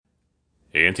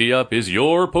Ante Up is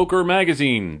your poker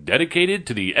magazine dedicated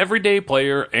to the everyday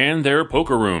player and their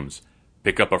poker rooms.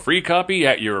 Pick up a free copy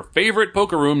at your favorite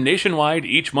poker room nationwide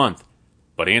each month.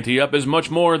 But Ante Up is much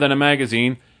more than a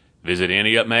magazine. Visit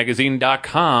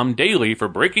AnteUpMagazine.com daily for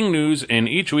breaking news, and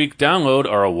each week download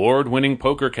our award-winning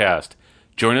PokerCast.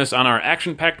 Join us on our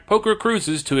action-packed poker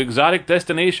cruises to exotic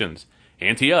destinations.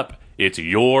 Ante Up, it's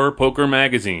your poker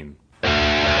magazine.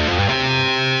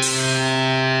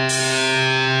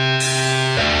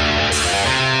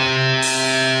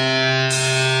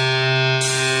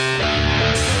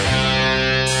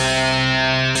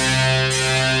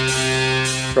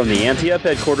 From the Ante Up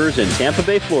headquarters in Tampa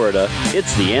Bay, Florida,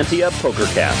 it's the Ante Up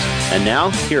PokerCast. And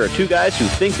now, here are two guys who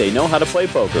think they know how to play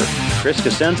poker, Chris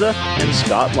Cosenza and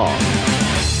Scott Long.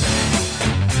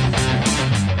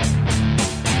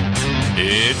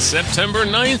 It's September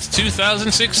 9th,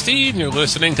 2016. You're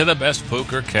listening to the best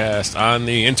PokerCast on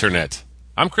the internet.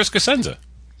 I'm Chris Cosenza.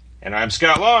 And I'm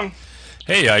Scott Long.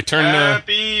 Hey, I turned...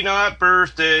 Happy not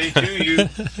birthday to you.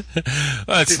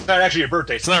 Well, it's not actually your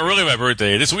birthday. It's not really my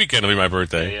birthday. This weekend will be my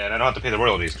birthday. Yeah, and I don't have to pay the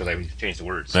royalties because I changed the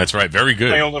words. That's right. Very good.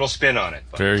 My own little spin on it.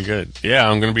 But. Very good. Yeah,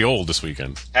 I'm going to be old this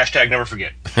weekend. Hashtag never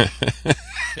forget.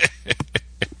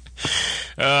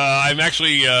 I'm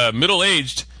actually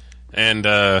middle-aged, and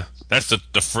that's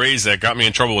the phrase that got me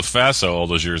in trouble with FASO all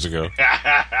those years ago.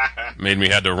 Made me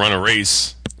had to run a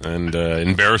race and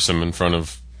embarrass him in front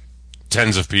of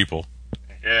tens of people.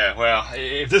 Yeah, well,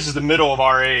 if this is the middle of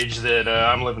our age, then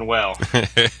I'm living well.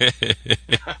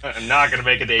 I'm not going to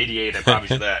make it to 88, I promise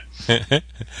you that.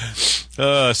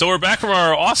 So we're back from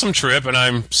our awesome trip, and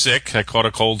I'm sick. I caught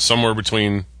a cold somewhere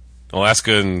between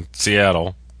Alaska and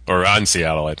Seattle, or on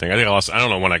Seattle, I think. I don't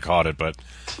know when I caught it, but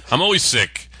I'm always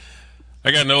sick.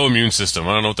 I got no immune system.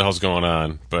 I don't know what the hell's going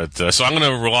on, but so I'm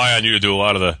going to rely on you to do a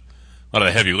lot of the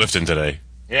heavy lifting today.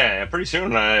 Yeah, pretty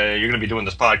soon you're going to be doing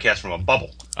this podcast from a bubble.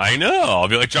 I know. I'll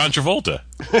be like John Travolta.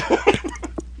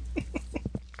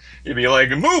 You'll be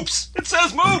like, Moops! It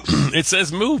says Moops! It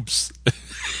says Moops.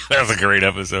 That was a great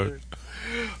episode.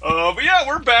 But yeah,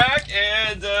 we're back,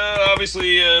 and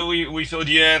obviously we filled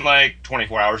you in like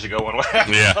 24 hours ago on what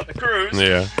happened on the cruise.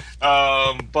 Yeah.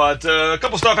 But a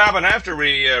couple stuff happened after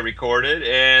we recorded,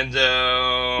 and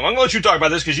I'm going to let you talk about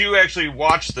this because you actually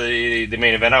watched the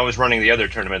main event. I was running the other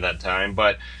tournament at that time,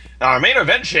 but our main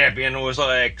event champion was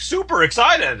like super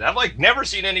excited. I've like never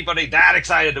seen anybody that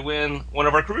excited to win one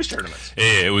of our cruise tournaments.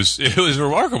 Yeah, it was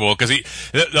remarkable because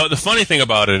the funny thing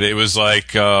about it was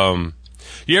like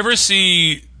you ever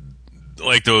see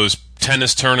like those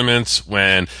tennis tournaments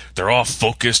when they're all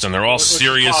focused and they're all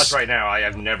serious. Pause right now. I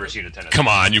have never seen a tennis. Come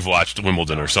on, you've watched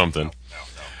Wimbledon or something.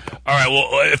 No. All right,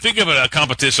 well, think of a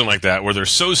competition like that where they're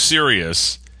so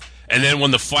serious, and then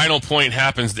when the final point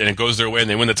happens and it goes their way and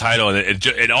they win the title, and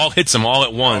it all hits them all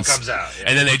at once. It all comes out, yeah.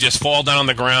 And then they just fall down on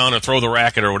the ground and throw the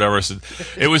racket or whatever. So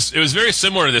it was very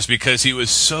similar to this because he was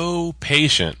so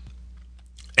patient,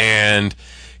 and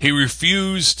he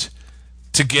refused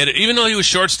to get it, even though he was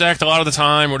short stacked a lot of the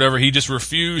time or whatever, he just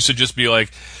refused to just be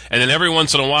like, and then every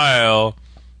once in a while,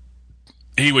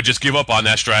 he would just give up on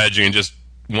that strategy and just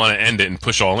want to end it and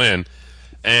push all in.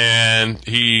 And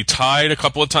he tied a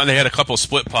couple of times. They had a couple of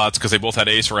split pots because they both had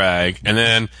ace rag, and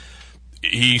then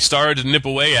he started to nip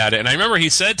away at it. And I remember he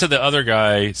said to the other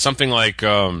guy something like,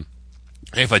 hey,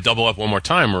 if I double up one more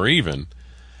time, we're even.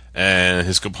 And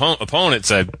his opponent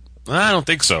said, I don't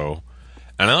think so.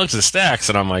 And I looked at the stacks,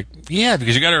 and I'm like, yeah,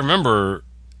 because you got to remember,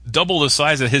 double the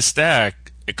size of his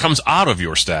stack, it comes out of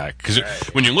your stack. Because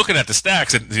when you're looking at the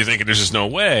stacks, you think there's just no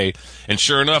way. And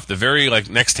sure enough, the very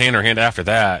next hand or hand after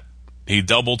that, he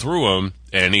doubled through him,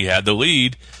 and he had the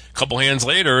lead. A couple hands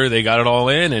later, they got it all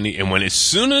in, and when as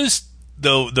soon as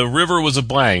the river was a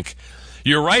blank,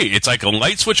 you're right, it's like a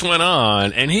light switch went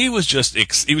on, and he was just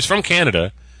he was from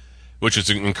Canada, which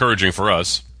is encouraging for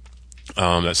us.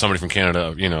 That somebody from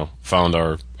Canada, found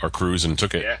our cruise and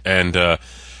took it. Yeah. And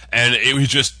it was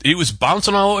just, he was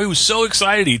bouncing all over. He was so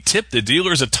excited. He tipped the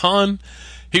dealers a ton.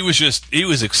 He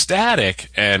was ecstatic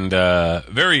and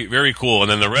very, very cool.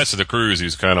 And then the rest of the cruise, he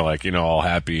was kind of like, all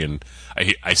happy. And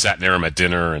I sat near him at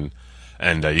dinner,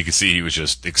 and you could see he was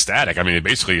just ecstatic. I mean,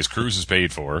 basically his cruise is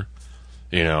paid for,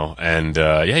 and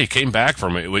he came back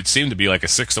from it. It seemed to be like a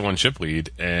 6-1 chip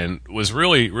lead, and was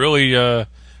really, really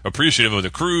appreciative of the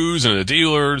cruise and the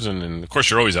dealers, and of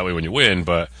course you're always that way when you win,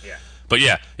 but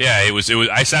it was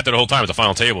I sat there the whole time at the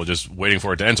final table just waiting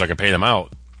for it to end so I could pay them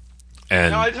out.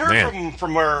 And now, I'd heard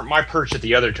from where my perch at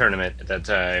the other tournament at that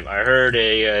time, I heard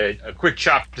a quick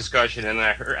chop discussion, and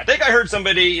I think I heard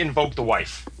somebody invoke the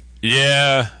wife.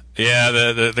 The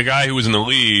guy who was in the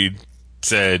lead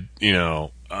said,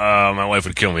 my wife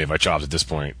would kill me if I chopped at this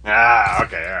point. Ah,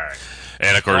 okay, all right.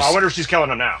 And of course, I wonder if she's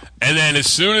killing him now. and then as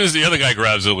soon as the other guy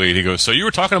grabs the lead, he goes, "So you were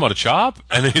talking about a chop?"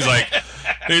 And then he's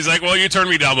like, "Well, you turned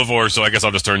me down before, so I guess I'll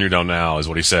just turn you down now," is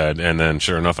what he said. And then,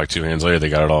 sure enough, like 2 hands later, they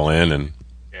got it all in, and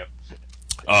Yep.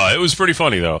 it was pretty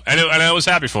funny though, and I was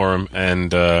happy for him.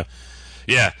 And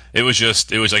yeah, it was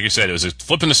like you said, it was a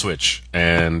flipping the switch,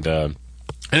 and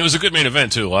it was a good main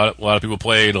event too. A lot of people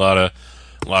played, a lot of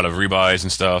rebuys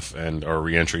and stuff, or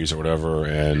re-entries or whatever,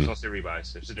 and There's mostly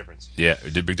rebuys. There's a difference. yeah,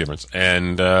 it did a big difference,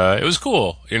 and it was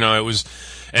cool. It was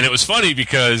funny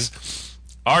because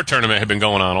our tournament had been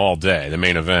going on all day, the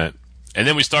main event, and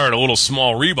then we started a little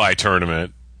small rebuy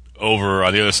tournament over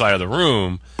on the other side of the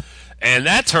room, and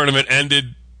that tournament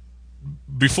ended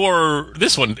before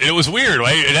this one. It was weird,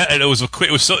 right?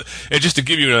 Just to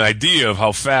give you an idea of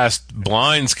how fast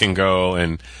blinds can go,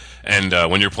 and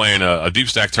when you're playing a deep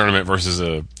stack tournament versus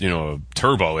a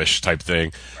turbo-ish type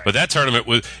thing. Right. But that tournament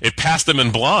it passed them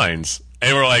in blinds.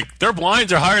 And we're like, their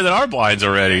blinds are higher than our blinds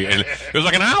already. And it was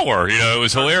like an hour, it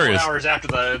was hilarious. 4 hours after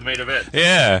the main event.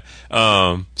 Yeah.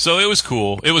 So it was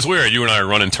cool. It was weird. You and I were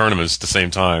running tournaments at the same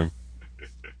time.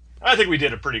 I think we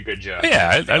did a pretty good job.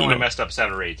 Yeah. I only messed up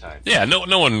 7 or 8 times. Yeah,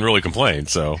 no one really complained,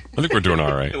 so I think we're doing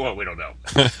all right. Well, we don't know.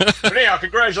 But anyhow,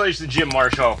 congratulations to Jim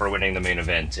Marshall for winning the main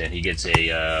event, and he gets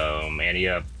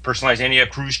a personalized Ania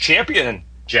Cruise Champion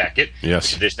jacket.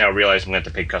 Yes. Which I just now realized I'm going to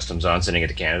have to pay customs on sending it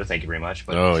to Canada. Thank you very much.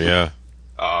 But, oh, yeah.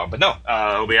 But no,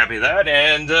 we'll be happy with that.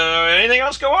 And anything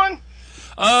else go on?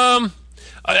 I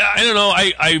don't know.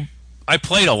 I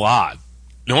played a lot.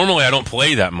 Normally, I don't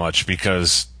play that much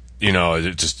because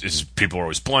it just is people are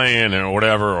always playing or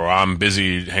whatever, or I'm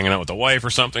busy hanging out with the wife or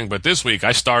something. But this week,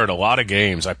 I started a lot of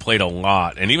games. I played a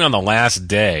lot, and even on the last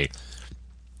day,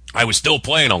 I was still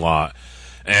playing a lot.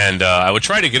 And I would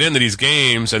try to get into these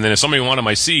games, and then if somebody wanted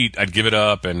my seat, I'd give it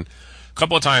up. And a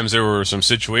couple of times there were some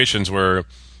situations where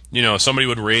somebody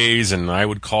would raise and I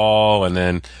would call, and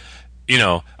then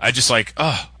I just like,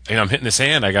 I'm hitting this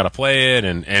hand, I got to play it,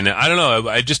 and I don't know,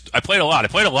 I played a lot. I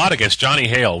played a lot against Johnny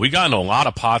Hale. We got into a lot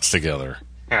of pots together.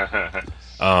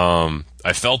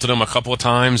 I felted him a couple of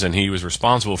times, and he was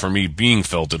responsible for me being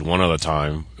felted one other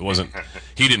time. It wasn't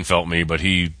he didn't felt me, but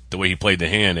the way he played the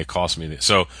hand, it cost me.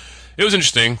 So it was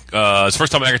interesting. It's the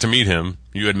first time I got to meet him.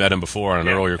 You had met him before on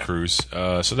an earlier cruise,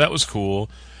 so that was cool.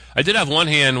 I did have one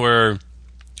hand where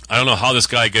I don't know how this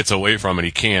guy gets away from it.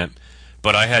 He can't.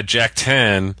 But I had Jack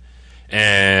 10.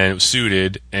 And it was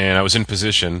suited, and I was in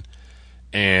position,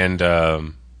 and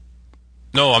no,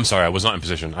 I'm sorry, I was not in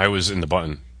position. I was in the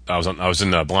button. I was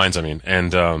in the blinds,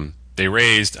 and they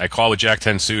raised. I called with Jack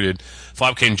 10 suited.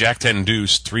 Flop came Jack 10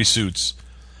 deuce, 3 suits,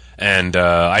 and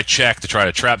I checked to try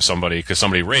to trap somebody because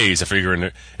somebody raised. I figure,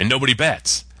 and nobody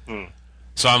bets.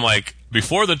 So I'm like,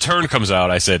 before the turn comes out,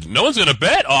 I said, no one's gonna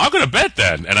bet. Oh, I'm gonna bet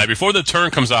then. And before the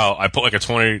turn comes out, I put like a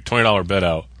 $20 bet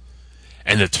out,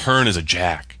 and the turn is a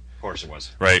jack. Of course it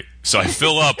was. Right. So I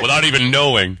fill up without even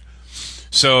knowing.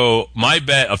 So my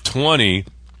bet of 20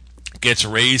 gets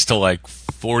raised to like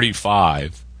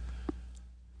 45.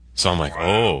 So I'm like,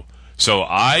 oh. So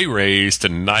I raise to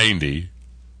 90,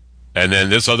 and then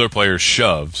this other player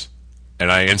shoves,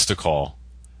 and I insta-call.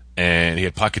 And he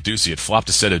had pocket deuce. He had flopped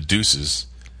a set of deuces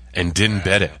and didn't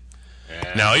bet it.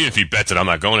 Now, even if he bets it, I'm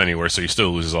not going anywhere, so he still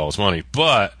loses all his money.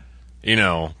 But,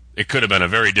 it could have been a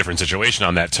very different situation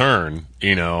on that turn,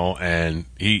 and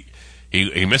he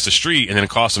missed a street and then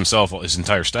cost himself his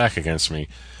entire stack against me.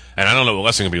 And I don't know what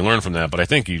lesson can be learned from that, but I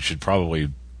think you should probably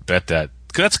bet that.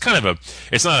 Cause that's kind of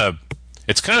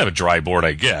it's kind of a dry board,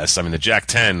 I guess. I mean, the Jack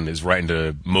 10 is right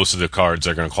into most of the cards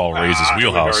they're going to call raises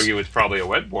wheelhouse. I would argue it's probably a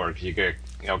wet board because you get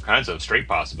all kinds of straight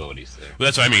possibilities there. Well,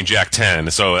 that's what I mean, Jack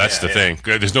 10. So that's the thing.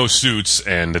 There's no suits,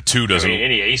 and the 2 doesn't.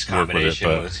 Any ace combination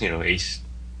with it, ace.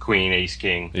 Queen, ace,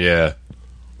 king. Yeah.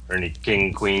 Or any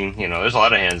king, queen. There's a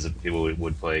lot of hands that people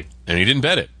would play. And he didn't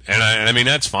bet it. And I mean,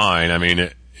 that's fine. I mean,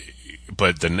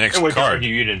 but the next card. Argue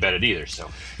you didn't bet it either,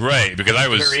 so. Right, because I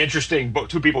was. Very interesting.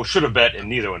 2 people should have bet, and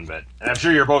neither one bet. And I'm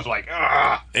sure you're both like,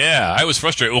 ah. Yeah, I was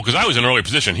frustrated. Well, because I was in early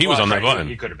position. He was on that button.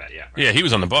 He could have bet, yeah. Right. Yeah, he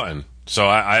was on the button. So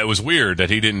it was weird that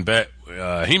he didn't bet.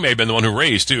 He may have been the one who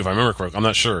raised, too, if I remember correctly. I'm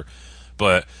not sure.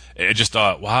 But I just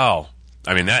thought, wow.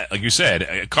 I mean, that, like you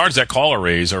said, cards that call a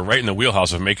raise are right in the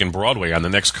wheelhouse of making Broadway on the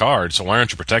next card, so why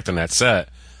aren't you protecting that set?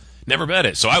 Never bet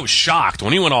it. So I was shocked.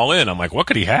 When he went all in, I'm like, what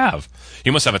could he have? He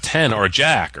must have a 10 or a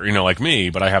jack, or, like me,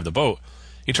 but I have the boat.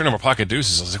 He turned over pocket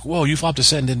deuces. I was like, whoa, you flopped a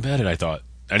set and didn't bet it, I thought.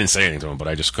 I didn't say anything to him, but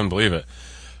I just couldn't believe it.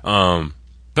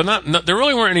 But not there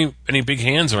really weren't any big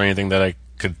hands or anything that I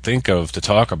could think of to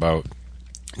talk about.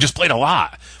 Just played a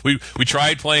lot. We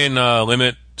tried playing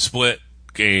limit split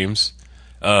games.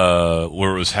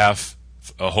 where it was half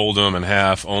Hold'em and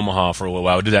half Omaha for a little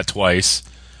while. I did that twice,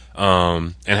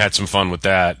 and had some fun with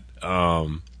that.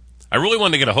 I really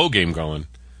wanted to get a Ho game going,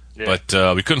 but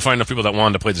we couldn't find enough people that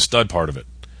wanted to play the stud part of it.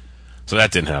 So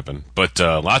that didn't happen. But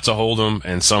lots of Hold'em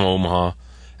and some Omaha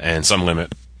and some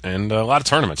Limit and a lot of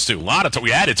tournaments too.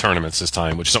 We added tournaments this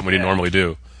time, which is something we didn't normally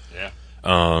do.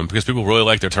 Yeah. Because people really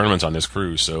like their tournaments on this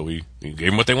cruise, so we gave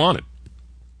them what they wanted.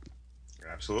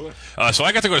 Absolutely. So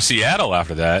I got to go to Seattle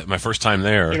after that, my first time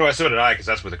there. You know, so did I, because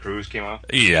that's where the cruise came out.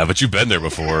 Yeah, but you've been there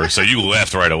before, so you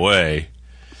left right away.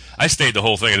 I stayed the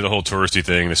whole thing. I did the whole touristy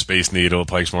thing, the Space Needle,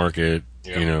 Pikes Market,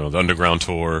 the Underground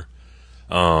Tour.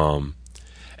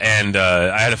 And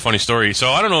I had a funny story. So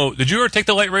I don't know, did you ever take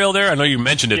the light rail there? I know you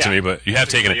mentioned it to me, but you have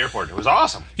taken it. The airport. It was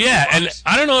awesome. Yeah, and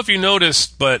I don't know if you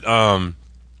noticed, but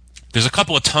there's a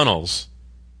couple of tunnels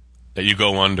that you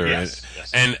go under. Yes.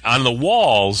 And on the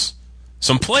walls,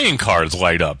 some playing cards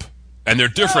light up. And they're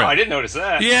different. Oh, I didn't notice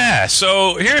that. Yeah,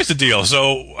 so here's the deal.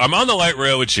 So I'm on the light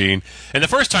rail with Gene, and the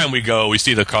first time we go, we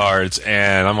see the cards,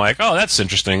 and I'm like, oh, that's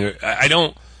interesting. I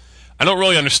don't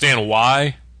really understand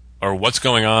why or what's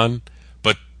going on,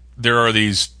 but there are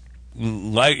these,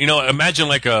 imagine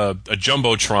like a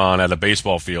Jumbotron at a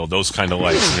baseball field, those kind of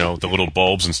lights, the little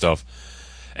bulbs and stuff.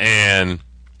 And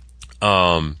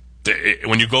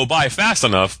when you go by fast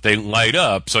enough, they light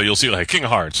up, so you'll see like King of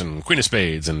Hearts and Queen of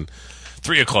Spades and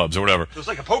Three of Clubs or whatever. So it's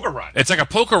like a poker run. It's like a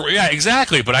poker, yeah,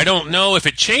 exactly. But I don't know if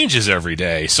it changes every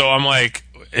day. So I'm like,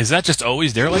 is that just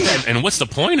always there like that? And what's the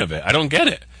point of it? I don't get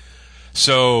it.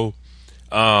 So,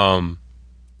 the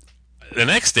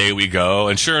next day we go,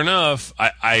 and sure enough,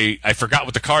 I forgot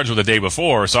what the cards were the day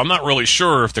before. So I'm not really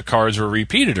sure if the cards were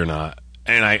repeated or not.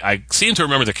 And I seem to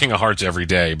remember the King of Hearts every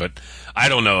day, but I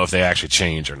don't know if they actually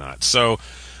change or not. So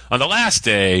on the last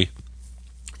day,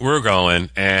 we're going,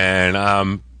 and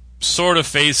I'm sort of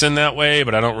facing that way,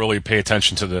 but I don't really pay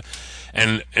attention to the...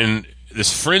 And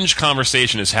this fringe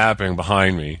conversation is happening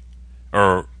behind me,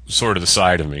 or sort of the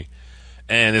side of me.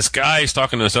 And this guy is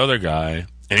talking to this other guy,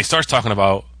 and he starts talking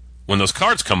about, when those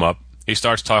cards come up, he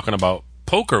starts talking about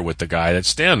poker with the guy that's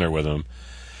standing there with him.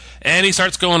 And he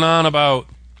starts going on about,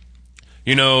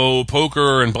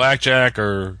 poker and blackjack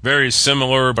are very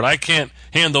similar, but I can't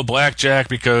handle blackjack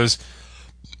because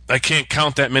I can't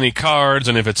count that many cards,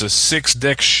 and if it's a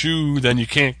 6-deck shoe, then you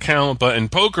can't count, but in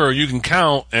poker, you can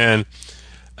count, and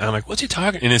I'm like, what's he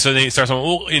talking? And so then he starts,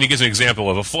 and he gives an example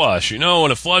of a flush. When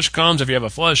a flush comes, if you have a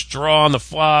flush draw on the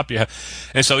flop,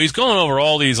 and so he's going over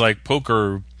all these, like,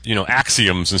 poker,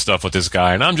 axioms and stuff with this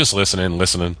guy, and I'm just listening,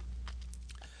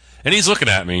 and he's looking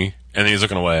at me, and he's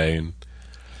looking away, and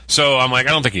so I'm like, I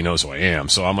don't think he knows who I am,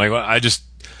 so I'm like,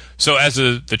 so as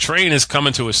the train is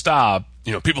coming to a stop,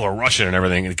 people are rushing and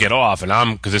everything to get off,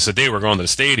 and because it's the day we're going to the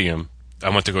stadium, I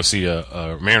went to go see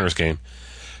a Mariners game.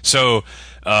 So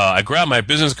I grabbed my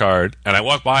business card, and I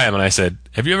walked by him, and I said,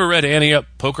 have you ever read Ante Up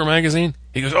Poker Magazine?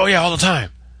 He goes, oh, yeah, all the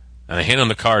time. And I hand him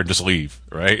the card and just leave,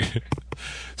 right?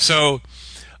 So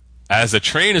as the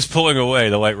train is pulling away,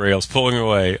 the light rail's pulling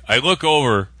away, I look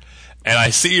over, and I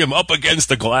see him up against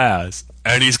the glass,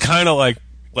 and he's kind of like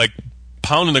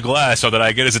pounding the glass so that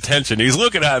I get his attention. He's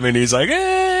looking at me, and he's like,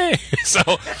 hey! So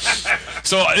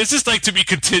it's just like to be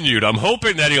continued. I'm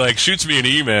hoping that he shoots me an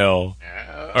email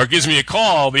or gives me a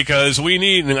call, because we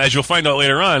need, and as you'll find out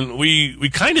later on, we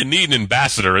kind of need an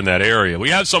ambassador in that area. We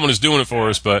have someone who's doing it for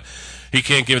us, but he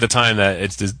can't give the time that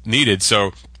it's needed.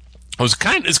 So this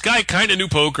guy kind of knew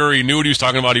poker. He knew what he was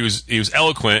talking about. He was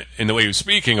eloquent in the way he was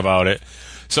speaking about it.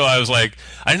 So I was like,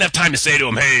 I didn't have time to say to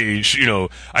him, hey,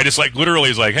 I just literally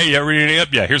was like, hey, you ever read anything up?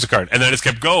 Yeah, here's a card. And then I just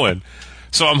kept going.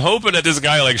 So I'm hoping that this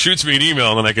guy shoots me an email,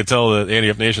 and then I can tell the Ante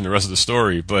Up Nation the rest of the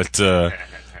story. But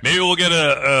maybe we'll get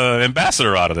an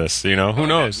ambassador out of this. Who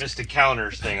knows? Mystic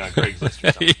Counters thing on Craigslist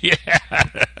or something. Yeah.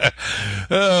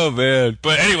 Oh man.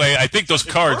 But anyway, I think those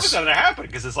cards. It's not gonna happen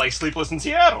because it's like Sleepless in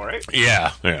Seattle, right?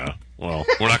 Yeah. Well,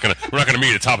 we're not gonna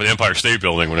meet at the top of the Empire State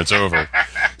Building when it's over.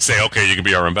 Say, okay, you can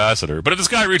be our ambassador. But if this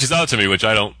guy reaches out to me, which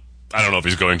I don't know if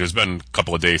he's going to. It's been a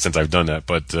couple of days since I've done that,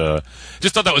 but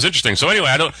just thought that was interesting. So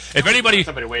anyway, if anybody,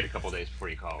 somebody wait a couple of days before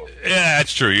you call. Yeah,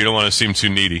 that's true. You don't want to seem too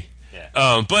needy.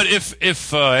 Yeah. But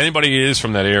if anybody is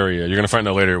from that area, you're going to find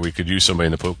out later we could use somebody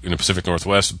in the Pacific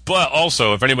Northwest. But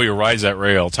also, if anybody rides that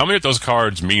rail, tell me if those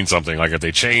cards mean something. Like if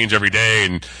they change every day,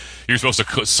 and you're supposed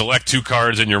to select 2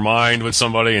 cards in your mind with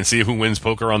somebody and see who wins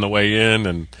poker on the way in,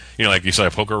 and like you said,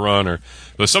 a poker run. Or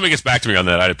if somebody gets back to me on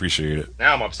that, I'd appreciate it.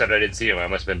 Now I'm upset I didn't see him. I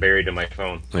must have been buried in my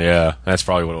phone. Yeah, that's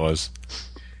probably what it was.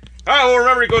 All right, well,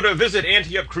 remember to go to visit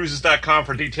anteupcruises.com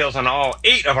for details on all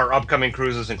 8 of our upcoming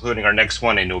cruises, including our next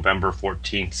one, a November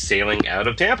 14th sailing out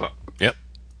of Tampa. Yep.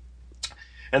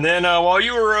 And then while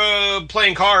you were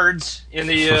playing cards in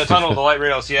the tunnel of the light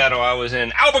rail of Seattle, I was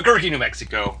in Albuquerque, New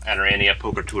Mexico at our Ante Up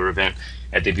Poker Tour event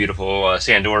at the beautiful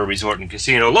Sandora Resort and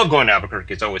Casino. Love going to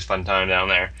Albuquerque. It's always a fun time down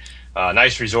there.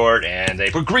 Nice resort, and they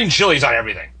put green chilies on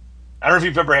everything. I don't know if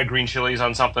you've ever had green chilies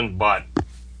on something, but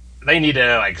they need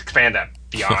to expand that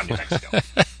beyond New Mexico.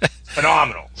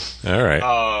 Phenomenal. All right.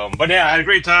 But yeah, I had a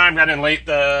great time. Got in late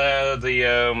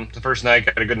the first night.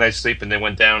 Got a good night's sleep, and then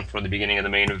went down for the beginning of the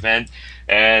main event.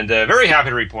 And very happy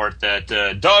to report that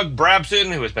Doug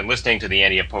Brabson, who has been listening to the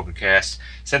Ante Up PokerCast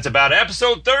since about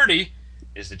episode 30,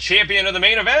 is the champion of the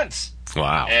main events.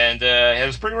 Wow. And it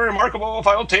was a pretty remarkable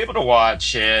final table to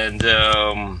watch. And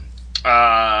so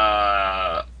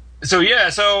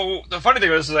the funny thing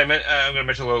was, I'm going to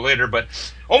mention a little later, but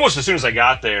almost as soon as I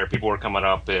got there, people were coming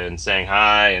up and saying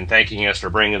hi and thanking us for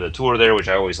bringing the tour there, which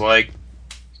I always like.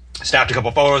 Snapped a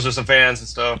couple photos with some fans and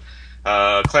stuff.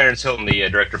 Clarence Hilton, the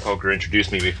director of poker,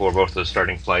 introduced me before both of those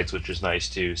starting flights, which was nice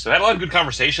too. So I had a lot of good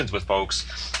conversations with folks,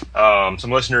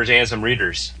 some listeners and some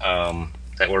readers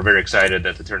that were very excited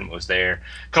that the tournament was there.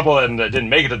 A couple of them that didn't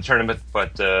make it to the tournament,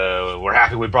 but were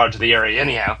happy we brought it to the area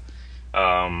anyhow.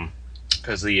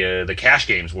 Because the cash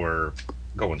games were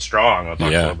going strong. I'll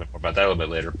talk a little bit more about that a little bit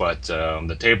later. But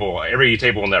every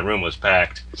table in that room was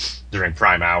packed during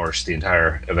prime hours, the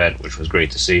entire event, which was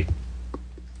great to see.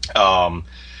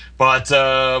 But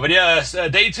yeah,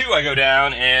 day two I go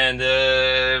down, and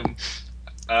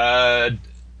at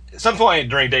some point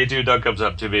during day two, Doug comes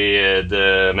up to me and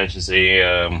mentions he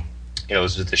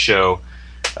was at the show.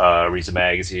 Reads a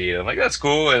magazine. I'm like, that's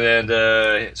cool. And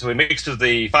then, so we makes to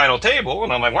the final table,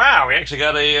 and I'm like, wow, we actually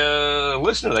got a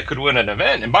listener that could win an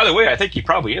event. And by the way, I think he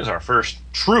probably is our first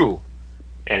true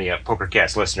Ante Up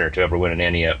PokerCast listener to ever win an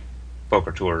Ante Up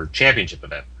Poker Tour championship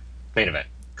event, main event.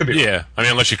 Could be wrong. Yeah, I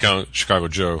mean, unless you count Chicago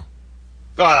Joe.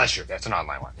 Oh, that's true. That's an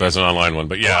online one. That's an online one,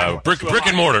 but yeah, brick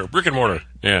and mortar.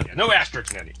 Yeah. No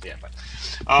asterisks in any. Yeah,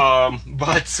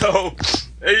 but so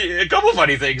a couple of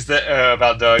funny things that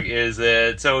about Doug is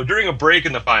that so during a break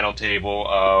in the final table,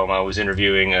 I was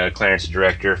interviewing Clarence, the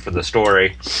director, for the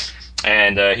story,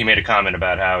 and he made a comment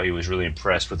about how he was really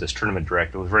impressed with this tournament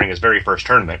director who was running his very first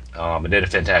tournament and did a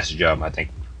fantastic job, I think.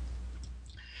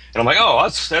 And I'm like, oh,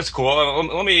 that's cool.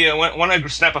 Let me why don't I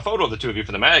snap a photo of the two of you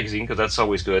for the magazine, because that's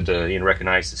always good to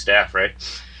recognize the staff, right?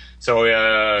 So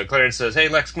Clarence says, hey,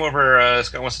 Lex, come over.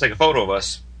 Scott wants to take a photo of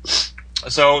us.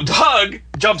 So Doug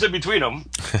jumps in between them,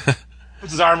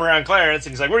 puts his arm around Clarence,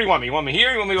 and he's like, where do you want me? You want me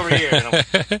here? You want me over here? And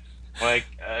I'm like,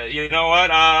 you know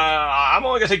what? I'm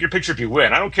only going to take your picture if you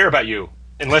win. I don't care about you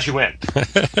unless you win.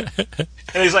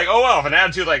 And he's like, oh, well, with an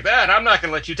attitude like that, I'm not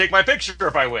going to let you take my picture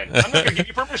if I win. I'm not going to give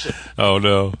you permission. Oh,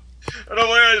 no. And I'm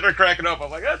like, I start cracking up. I'm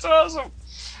like, that's awesome.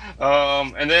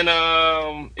 And then,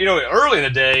 early in the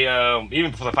day,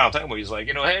 even before the final table, he's like,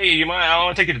 hey, I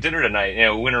want to take you to dinner tonight,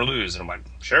 win or lose. And I'm like,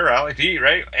 sure, I like to eat,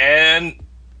 right? And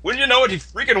wouldn't you know it, he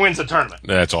freaking wins the tournament.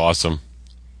 That's awesome.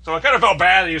 So I kind of felt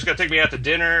bad that he was going to take me out to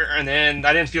dinner, and then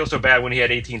I didn't feel so bad when he had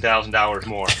 $18,000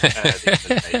 more at the end of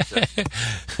the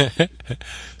night. So.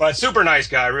 But super nice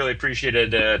guy. I really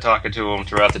appreciated talking to him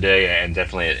throughout the day, and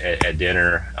definitely at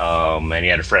dinner. And he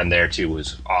had a friend there, too, who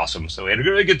was awesome. So we had a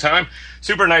really good time.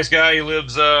 Super nice guy. He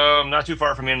lives not too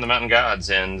far from me in the Mountain Gods.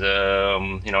 And,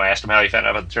 I asked him how he found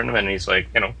out about the tournament, and he's like,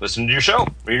 listen to your show,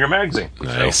 read your magazine.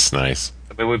 Nice.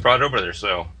 We brought it over there,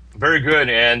 so very good.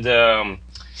 And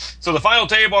so the final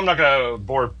table, I'm not going to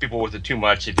bore people with it too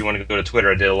much. If you want to go to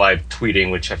Twitter, I did a live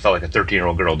tweeting, which I felt like a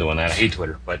 13-year-old girl doing that. I hate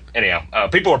Twitter. But anyhow,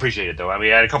 people appreciate it, though. I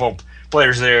mean, I had a couple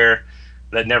players there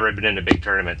that never had been in a big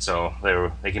tournament, so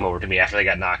they came over to me after they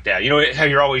got knocked out. You know how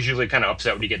you're always usually kind of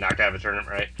upset when you get knocked out of a tournament,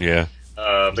 right? Yeah.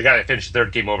 The guy that finished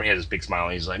third came over, he had this big smile,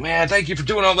 and he's like, man, thank you for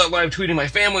doing all that live tweeting. My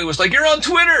family was like, you're on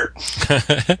Twitter!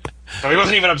 So he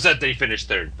wasn't even upset that he finished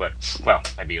third, but, well,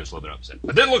 maybe he was a little bit upset.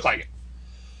 But it didn't look like it.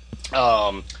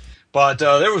 But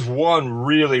there was one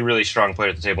really, really strong player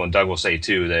at the table, and Doug will say,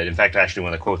 too, that, in fact, actually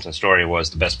one of the quotes in the story was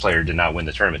the best player did not win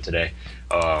the tournament today.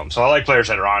 So I like players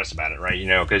that are honest about it, right?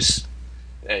 Because,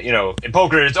 in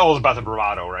poker, it's always about the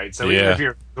bravado, right? So even if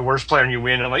you're the worst player and you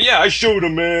win, I'm like, yeah, I showed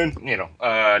him, man.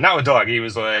 Not with Doug. He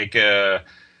was like, yeah,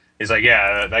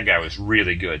 that guy was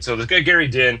really good. So this guy, Gary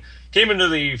Dinn, came into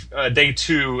the day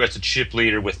two as a chip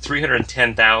leader with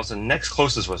 310,000. Next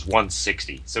closest was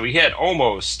 160. So he had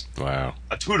almost a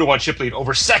 2-to-1 chip lead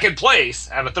over second place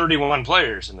out of 31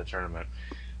 players in the tournament.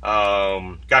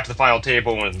 Got to the final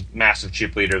table with massive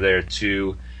chip leader there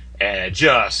too, and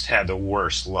just had the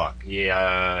worst luck. He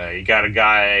got a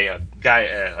guy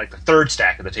like the third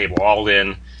stack of the table all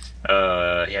in.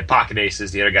 He had pocket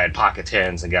aces. The other guy had pocket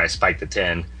tens. The guy spiked the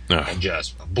 10 and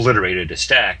just obliterated his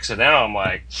stack. So now I'm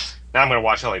like, now I'm going to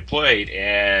watch how he played.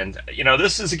 And,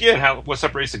 this is, again, what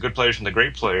separates the good players from the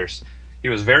great players. He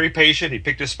was very patient. He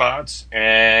picked his spots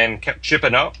and kept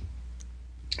chipping up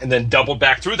and then doubled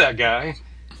back through that guy.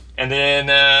 And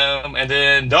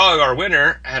then Doug, our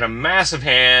winner, had a massive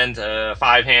hand,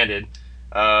 5-handed.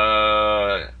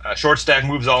 A short stack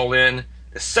moves all in.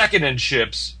 The second in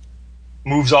chips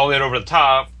moves all in over the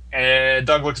top. And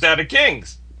Doug looks down at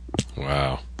kings.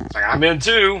 Wow. It's like, I'm in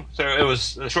too. So it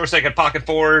was the short stack had pocket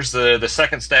fours. The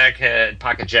second stack had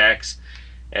pocket jacks.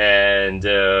 And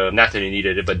not that he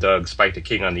needed it, but Doug spiked a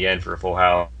king on the end for a full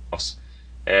house.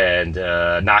 And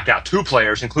knocked out 2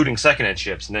 players, including second in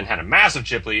chips, and then had a massive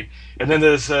chip lead. And then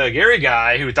this Gary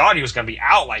guy who thought he was going to be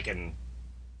out like in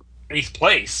 8th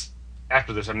place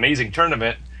after this amazing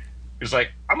tournament, he was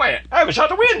like, I have a shot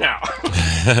to win now.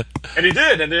 And he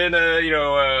did. And then,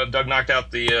 Doug knocked out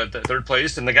the 3rd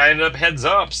place, and the guy ended up heads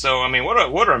up. So, I mean, what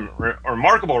a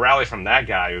remarkable rally from that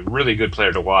guy. A really good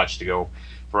player to watch to go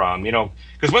from,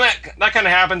 because when that kind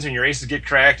of happens and your aces get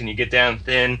cracked and you get down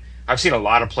thin, I've seen a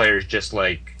lot of players just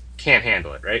like can't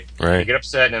handle it, right? Right. They get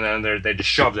upset and then they just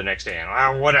shove the next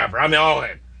hand. Whatever, I'm all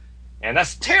in. And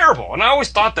that's terrible. And I always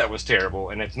thought that was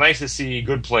terrible. And it's nice to see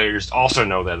good players also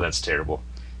know that that's terrible.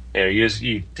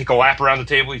 You take a lap around the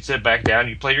table, you sit back down,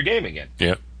 you play your game again.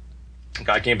 Yep.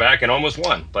 Guy came back and almost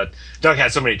won. But Doug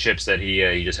had so many chips that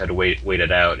he just had to wait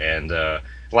it out. And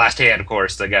last hand, of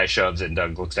course, the guy shoves and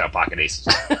Doug looks down pocket aces.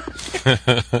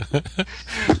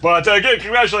 But again,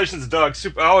 congratulations to Doug.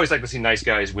 I always like to see nice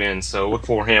guys win, so look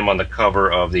for him on the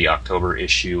cover of the October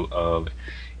issue of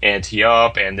Ante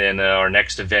Up. And then our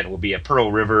next event will be at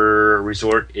Pearl River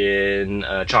Resort in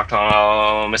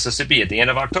Choctaw, Mississippi at the end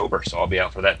of October, so I'll be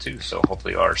out for that too. So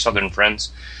hopefully our southern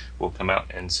friends will come out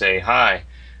and say hi.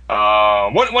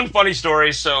 One funny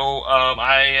story. So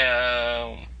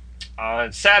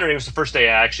Saturday was the first day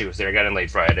I actually was there. I got in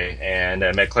late Friday, and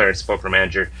I met Clarence, poker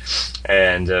manager,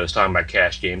 and was talking about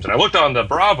cash games. And I looked on the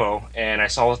Bravo, and I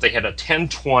saw that they had a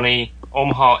 10-20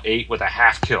 Omaha 8 with a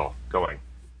half kill going.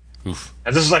 Oof.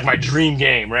 And this is like my dream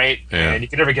game, right? Yeah. And you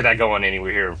can never get that going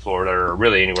anywhere here in Florida or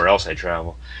really anywhere else I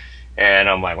travel. And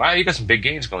I'm like, wow, you got some big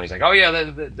games going. He's like, oh,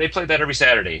 yeah, they play that every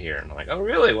Saturday here. And I'm like, oh,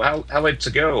 really? Well, how late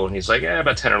to go? And he's like, yeah,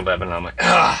 about 10 or 11. And I'm like,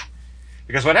 ah.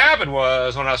 Because what happened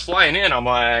was, when I was flying in, I'm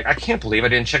like, I can't believe I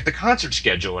didn't check the concert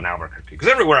schedule in Albuquerque. Because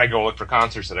everywhere I go, I look for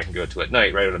concerts that I can go to at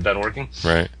night, right, when I'm done working.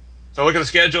 Right. So I look at the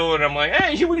schedule, and I'm like,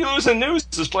 hey, Huey Lewis and News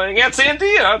is playing at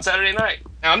Sandia on Saturday night.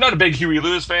 Now, I'm not a big Huey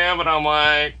Lewis fan, but I'm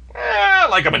like, I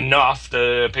like him enough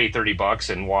to pay $30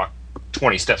 and walk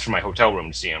 20 steps from my hotel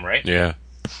room to see him, right? Yeah.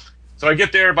 So I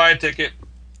get there, buy a ticket.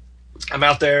 I'm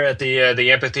out there at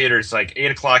the amphitheater. It's like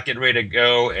 8 o'clock, getting ready to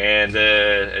go, and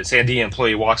a Sandia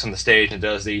employee walks on the stage and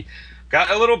does the "got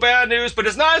a little bad news, but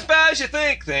it's not as bad as you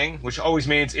think" thing, which always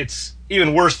means it's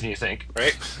even worse than you think,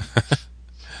 right?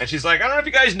 And she's like, I don't know if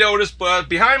you guys noticed, but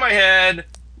behind my head,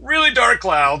 really dark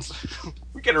clouds.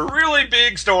 We get a really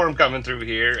big storm coming through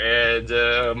here,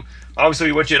 and obviously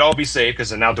we want you to all be safe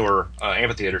because it's an outdoor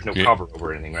amphitheater, there's no cover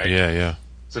over anything, right? Yeah, yeah.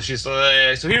 So she's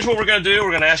like, so here's what we're going to do.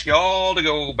 We're going to ask you all to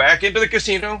go back into the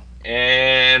casino.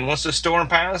 And once the storm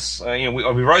passes, we've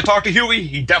already talked to Huey.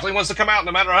 He definitely wants to come out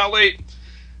no matter how late.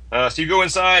 So you go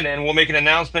inside and we'll make an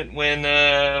announcement when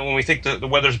we think the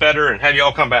weather's better and have you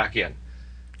all come back in.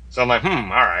 So I'm like, all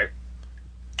right.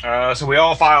 So we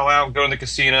all file out, go in the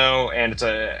casino, and it's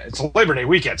a Labor Day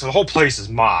weekend, so the whole place is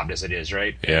mobbed as it is,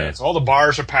 right? Yeah. And so all the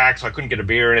bars are packed, so I couldn't get a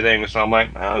beer or anything. So I'm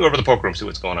like, I'll go over to the poker room, see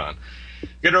what's going on.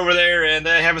 Get over there and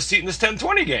have a seat in this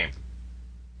 10-20 game.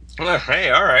 I'm like, hey,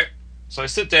 all right. So I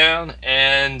sit down,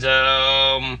 and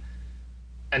about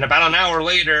an hour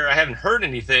later, I haven't heard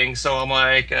anything. So I'm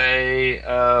like,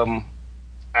 I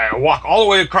walk all the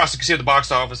way across the casino to the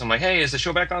box office. I'm like, hey, is the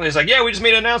show back on? He's like, yeah, we just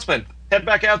made an announcement. Head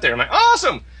back out there. I'm like,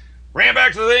 awesome. Ran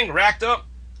back to the thing, racked up,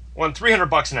 won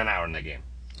 $300 in an hour in that game.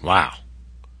 Wow.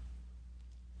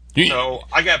 So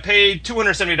I got paid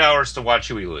 $270 to watch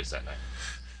Huey Lewis that night.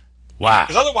 Wow.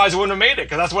 Because otherwise I wouldn't have made it.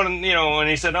 Because that's when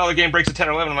he said, oh, the game breaks at 10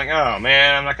 or 11. I'm like, oh,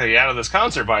 man, I'm not going to get out of this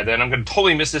concert by then. I'm going to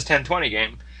totally miss this 10-20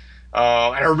 game.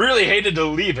 And I really hated to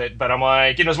leave it. But I'm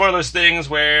like, it's one of those things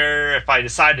where if I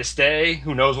decide to stay,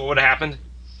 who knows what would have happened.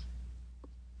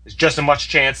 There's just as much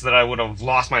chance that I would have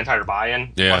lost my entire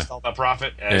buy-in, plus all that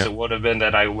profit, as it would have been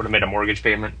that I would have made a mortgage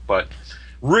payment. But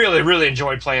really, really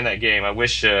enjoyed playing that game. I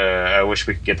wish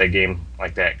we could get that game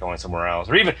like that going somewhere else.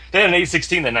 Or even, they had an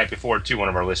 8-16 the night before, too, one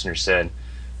of our listeners said.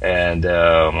 And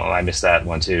I missed that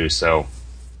one, too. So,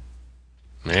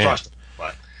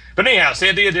 But anyhow,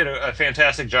 Sandia did a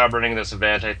fantastic job running this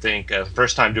event, I think.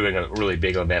 First time doing a really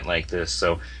big event like this.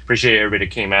 So appreciate everybody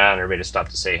that came out and everybody that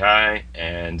stopped to say hi.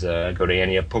 And go to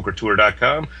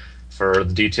AnteUpPokerTour.com for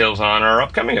the details on our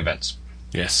upcoming events.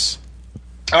 Yes.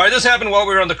 All right, this happened while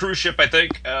we were on the cruise ship, I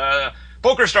think.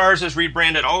 PokerStars has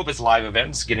rebranded all of its live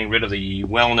events, getting rid of the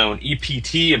well-known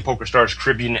EPT and PokerStars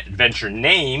Caribbean Adventure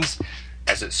names,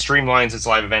 as it streamlines its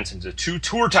live events into 2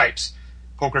 tour types: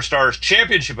 PokerStars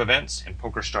Championship events and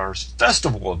PokerStars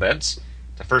Festival events.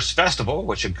 The first festival,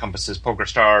 which encompasses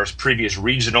PokerStars' previous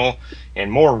regional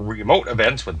and more remote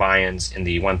events with buy-ins in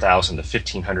the $1,000 to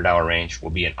 $1,500 range,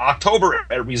 will be in October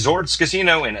at Resorts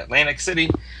Casino in Atlantic City,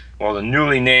 while the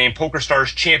newly named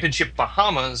PokerStars Championship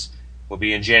Bahamas will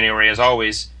be in January as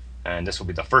always, and this will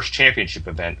be the first championship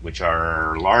event, which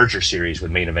are larger series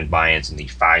with main event buy-ins in the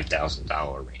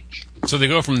 $5,000 range. So they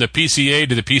go from the PCA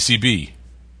to the PCB.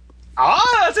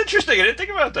 Ah, that's interesting. I didn't think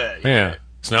about that. Yeah.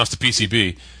 So now it's the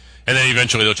PCB. And then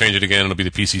eventually they'll change it again. It'll be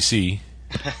the PCC.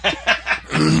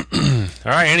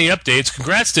 All right, any updates?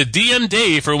 Congrats to DM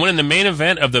Dave for winning the main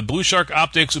event of the Blue Shark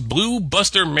Optics Blue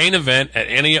Buster main event at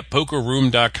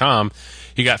AnteUpPokerRoom.com.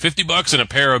 He got $50 and a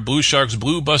pair of Blue Shark's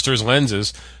Blue Busters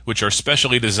lenses, which are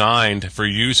specially designed for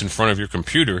use in front of your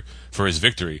computer for his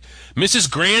victory. Mrs.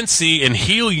 Grancy and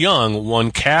Heel Young won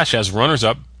cash as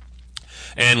runners-up,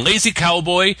 and Lazy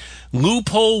Cowboy,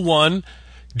 Loophole 1,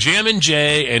 Jammin'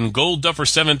 J, and Gold Duffer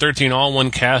 713 all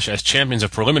won cash as champions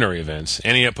of preliminary events.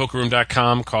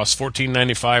 AnteUpPokerRoom.com costs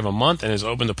 $14.95 a month and is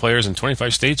open to players in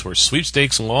 25 states where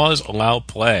sweepstakes laws allow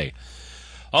play.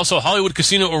 Also, Hollywood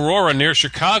Casino Aurora near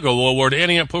Chicago will award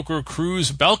Ante Up Poker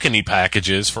Cruise balcony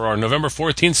packages for our November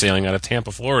 14th sailing out of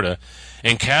Tampa, Florida,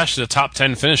 and cash to the top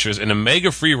 10 finishers in a mega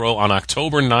free roll on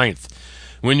October 9th.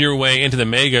 Win your way into the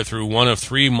mega through one of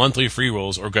 3 monthly free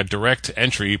rolls or get direct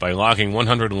entry by logging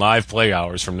 100 live play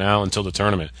hours from now until the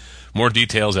tournament. More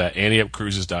details at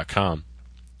AnteUpCruises.com.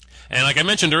 And like I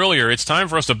mentioned earlier, it's time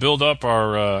for us to build up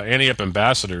our Ante Up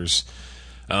ambassadors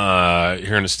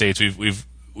here in the States.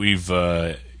 We've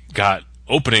got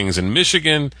openings in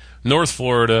Michigan, North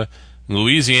Florida,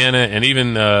 Louisiana, and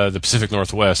even the Pacific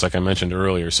Northwest, like I mentioned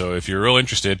earlier. So if you're real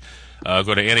interested,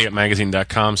 go to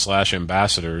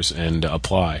AnteUpMagazine.com/ambassadors and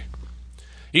apply.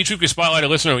 Each week we spotlight a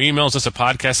listener who emails us a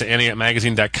podcast at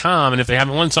AnteUpMagazine.com, and if they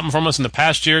haven't won something from us in the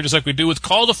past year, just like we do with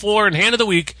Call to Floor and Hand of the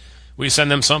Week, we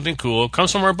send them something cool. It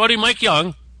comes from our buddy Mike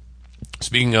Young.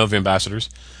 Speaking of ambassadors,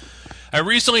 I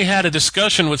recently had a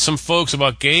discussion with some folks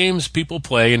about games people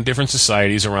play in different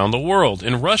societies around the world.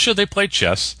 In Russia, they play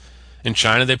chess. In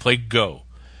China, they play Go.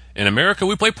 In America,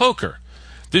 we play poker.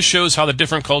 This shows how the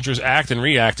different cultures act and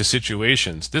react to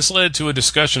situations. This led to a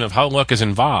discussion of how luck is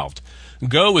involved.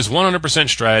 Go is 100%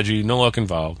 strategy, no luck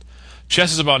involved.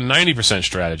 Chess is about 90%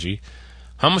 strategy.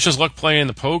 How much does luck play in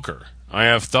the poker? I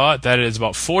have thought that it is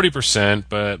about 40%,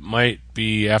 but might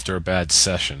be after a bad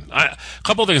session. A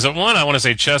couple of things. One, I want to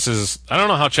say chess is... I don't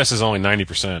know how chess is only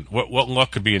 90%. What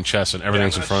luck could be in chess and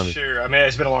everything's in front of you? Sure. I mean,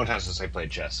 it's been a long time since I played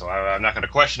chess, so I'm not going to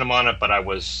question him on it, but I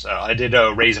did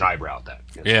raise an eyebrow at that.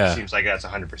 Yeah. It seems like that's a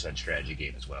 100% strategy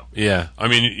game as well. Yeah. I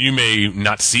mean, you may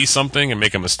not see something and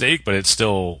make a mistake, but it's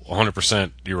still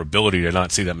 100% your ability to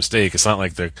not see that mistake. It's not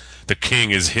like the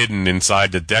king is hidden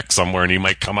inside the deck somewhere and he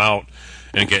might come out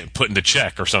and get put into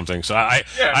check or something. So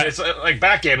it's like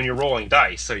backgammon. You're rolling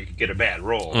dice, so you could get a bad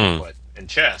roll. But in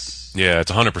chess, yeah, it's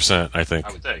 100%. I think.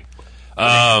 I would think.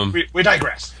 We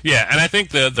digress. Yeah, and I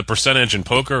think the percentage in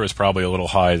poker is probably a little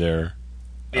high there.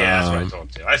 Yeah, that's what I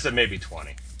told too. I said maybe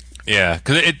 20. Yeah,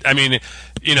 because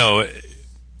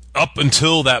up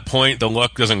until that point, the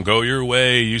luck doesn't go your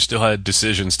way. You still had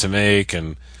decisions to make,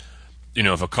 and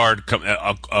if a card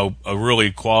a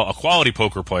quality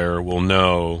poker player will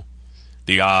know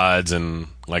the odds, and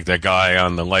like that guy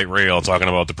on the light rail talking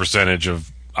about the percentage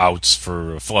of outs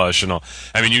for a flush and all.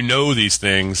 I mean, these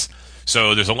things,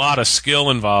 so there's a lot of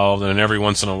skill involved, and every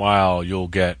once in a while you'll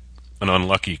get an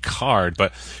unlucky card.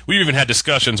 But we even had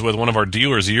discussions with one of our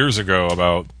dealers years ago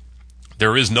about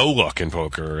there is no luck in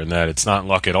poker and that it's not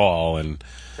luck at all. And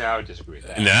I would disagree with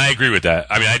that. And I agree with that.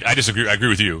 I mean, I disagree. I agree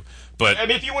with you. But I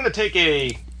mean, if you want to take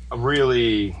a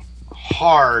really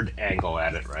hard angle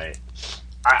at it, right?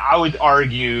 I would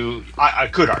argue, I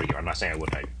could argue, I'm not saying I would,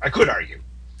 I could argue,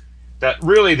 that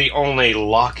really the only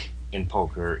luck in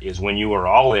poker is when you are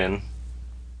all in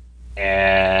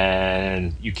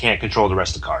and you can't control the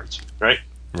rest of the cards, right?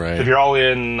 Right. If you're all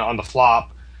in on the flop,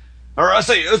 or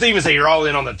let's even say you're all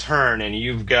in on the turn and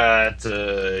you've got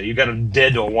a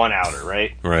dead to a one-outer,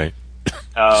 right? Right.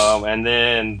 And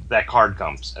then that card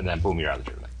comes, and then boom, you're out of the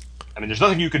tournament. I mean, there's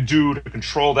nothing you can do to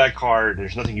control that card, and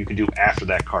there's nothing you can do after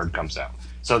that card comes out.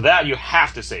 So that you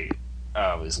have to say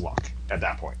is luck at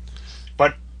that point.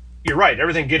 But you're right,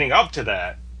 everything getting up to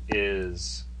that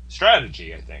is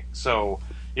strategy, I think. So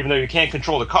even though you can't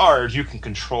control the cards, you can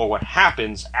control what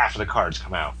happens after the cards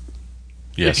come out.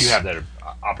 Yes. if you have that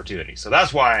opportunity. So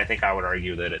that's why I think I would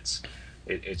argue that it's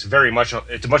very much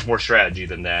it's a much more strategy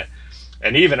than that.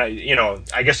 And even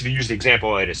I guess if you use the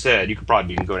example I just said, you could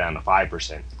probably even go down to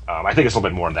 5%. I think it's a little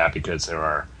bit more than that because there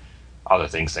are other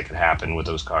things that could happen with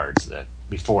those cards that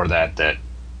before that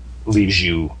leaves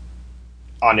you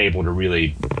unable to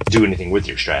really do anything with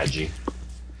your strategy.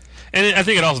 And I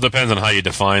think it also depends on how you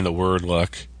define the word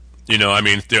luck. I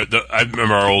mean, I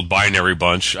remember our old binary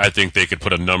bunch. I think they could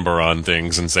put a number on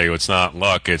things and say, it's not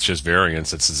luck, it's just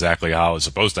variance. It's exactly how it's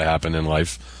supposed to happen in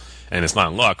life. And it's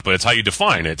not luck, but it's how you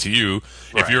define it to you.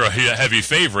 Right. If you're a heavy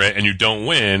favorite and you don't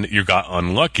win, you got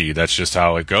unlucky. That's just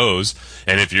how it goes.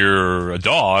 And if you're a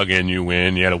dog and you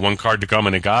win, you had one card to come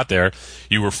and it got there,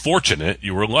 you were fortunate,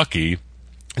 you were lucky.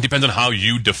 It depends on how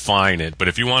you define it. But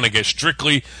if you want to get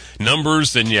strictly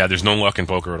numbers, then yeah, there's no luck in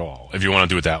poker at all, if you want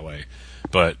to do it that way.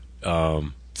 But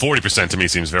 40% to me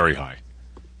seems very high.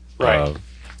 Right.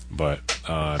 Very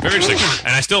interesting.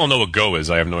 And I still don't know what Go is.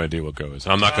 I have no idea what Go is.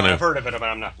 I'm not going to... I've heard of it, but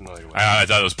I'm not familiar with it. I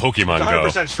thought it was Pokemon Go.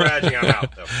 100% strategy, I'm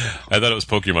out, though. I thought it was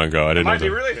Pokemon Go. I didn't know. Might be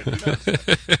related.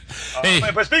 Hey.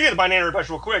 But speaking of the binary bunch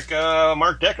real quick,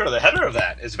 Mark Decker, the header of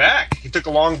that, is back. He took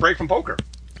a long break from poker.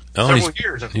 Several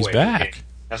years. He's back.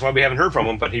 That's why we haven't heard from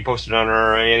him, but he posted on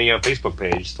our Facebook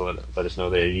page to let us know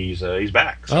that he's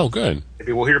back. So good.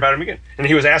 Maybe we'll hear about him again. And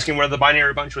he was asking whether the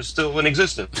binary bunch was still in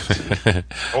existence. I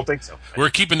don't think so. We're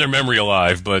keeping their memory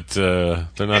alive, but they're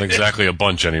not exactly a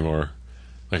bunch anymore.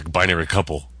 Like a binary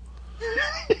couple.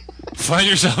 Find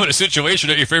yourself in a situation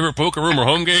at your favorite poker room or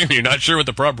home game and you're not sure what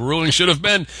the proper ruling should have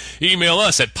been? Email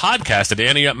us at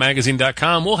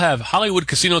podcast@anteupmagazine.com. We'll have Hollywood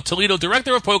Casino Toledo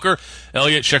Director of Poker,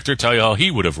 Elliot Schechter, tell you how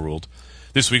he would have ruled.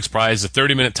 This week's prize is a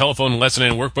 30-minute telephone lesson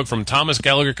and workbok from Thomas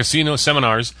Gallagher Casino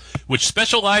Seminars, which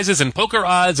specializes in poker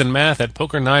odds and math at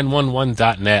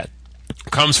poker911.net.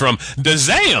 Comes from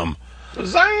Dazam.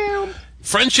 Dazam!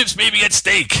 Friendships may be at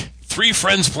stake. 3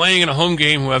 friends playing in a home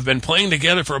game who have been playing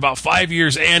together for about 5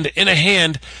 years, and in a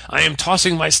hand, I am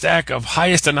tossing my stack of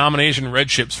highest denomination red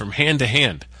chips from hand to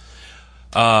hand.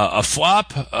 I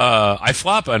flop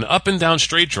an up and down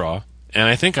straight draw, and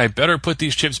I think I better put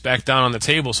these chips back down on the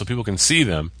table so people can see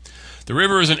them. The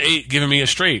river is an 8, giving me a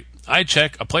straight. I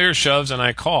check, a player shoves, and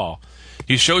I call.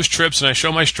 He shows trips, and I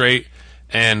show my straight,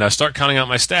 and start counting out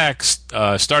my stacks,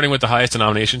 starting with the highest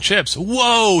denomination chips.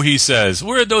 Whoa, he says.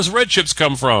 Where did those red chips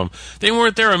come from? They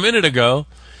weren't there a minute ago.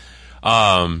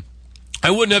 I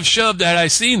wouldn't have shoved had I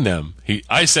seen them.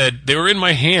 I said, they were in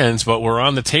my hands, but were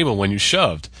on the table when you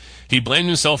shoved. He blamed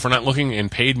himself for not looking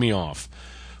and paid me off.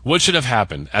 What should have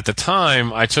happened? At the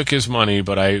time, I took his money,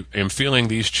 but I am feeling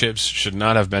these chips should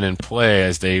not have been in play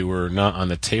as they were not on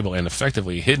the table and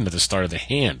effectively hidden at the start of the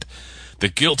hand. The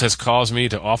guilt has caused me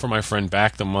to offer my friend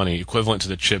back the money equivalent to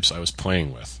the chips I was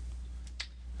playing with.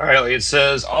 All right, it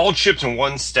says, all chips in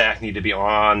one stack need to be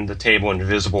on the table and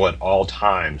visible at all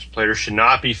times. Players should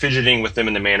not be fidgeting with them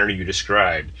in the manner you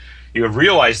described. You have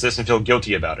realized this and feel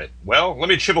guilty about it. Well, let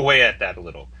me chip away at that a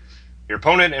little. Your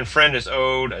opponent and friend is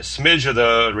owed a smidge of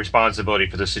the responsibility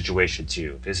for the situation,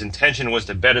 too. If his intention was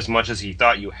to bet as much as he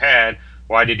thought you had,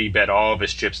 why did he bet all of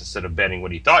his chips instead of betting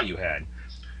what he thought you had?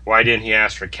 Why didn't he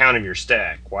ask for a count of your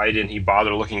stack? Why didn't he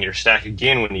bother looking at your stack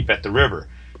again when he bet the river?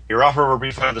 Your offer of a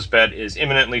refund of this bet is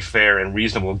eminently fair and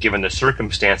reasonable given the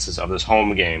circumstances of this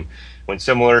home game. When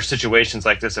similar situations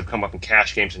like this have come up in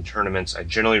cash games and tournaments, I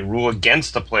generally rule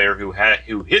against the player who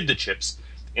hid the chips,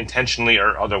 intentionally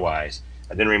or otherwise.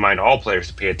 I then remind all players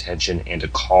to pay attention and to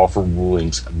call for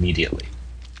rulings immediately.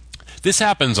 This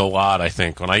happens a lot, I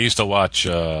think. When I used to watch,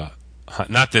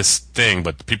 not this thing,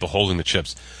 but people holding the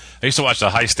chips. I used to watch the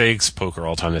High Stakes Poker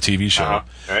all the time, the TV show.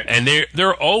 Right. And they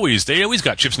always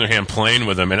got chips in their hand playing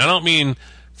with them. And I don't mean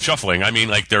shuffling. I mean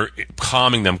like they're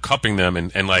calming them, cupping them,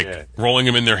 and rolling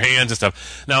them in their hands and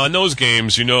stuff. Now, in those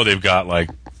games, they've got like,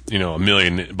 a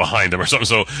million behind them or something.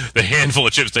 So the handful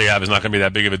of chips they have is not going to be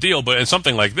that big of a deal. But in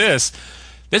something like this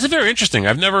is very interesting.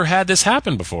 I've never had this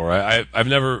happen before. I've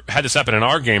never had this happen in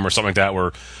our game or something like that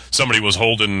where somebody was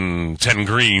holding 10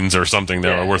 greens or something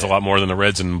that are worth a lot more than the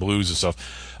reds and blues and stuff.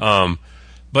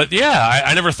 But yeah,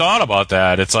 I never thought about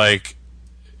that. It's like,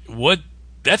 what?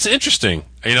 That's interesting.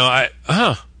 In a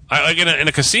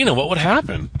casino, what would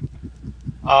happen?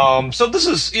 So this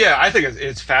is, I think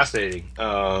it's fascinating.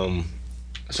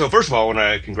 So first of all, I want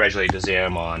to congratulate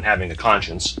Dazam on having a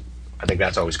conscience. I think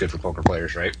that's always good for poker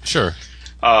players, right? Sure.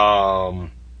 But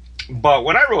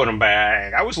when I wrote him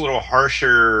back, I was a little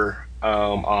harsher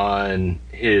on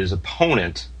his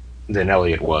opponent than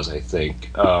Elliot was, I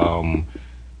think.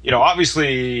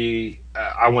 Obviously,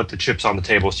 I want the chips on the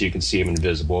table so you can see them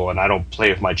invisible, and I don't play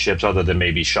with my chips other than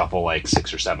maybe shuffle like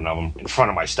 6 or 7 of them in front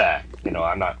of my stack.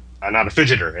 I'm not not a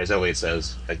fidgeter, as Elliot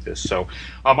says, like this. So,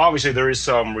 obviously, there is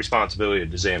some responsibility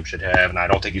that DeZam should have, and I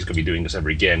don't think he's going to be doing this ever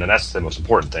again. And that's the most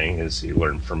important thing: is you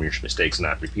learn from your mistakes and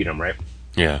not repeat them, right?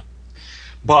 Yeah.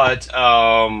 But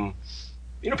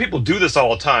people do this all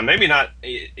the time. Maybe not.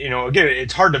 Again,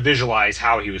 it's hard to visualize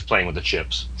how he was playing with the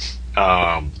chips.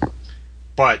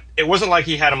 But it wasn't like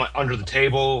he had them under the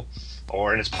table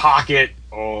or in his pocket,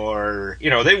 or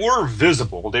they were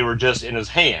visible. They were just in his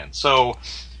hand. So.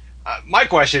 My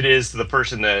question is to the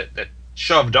person that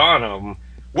shoved on him,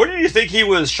 what did you think he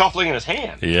was shuffling in his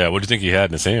hand? Yeah, what do you think he had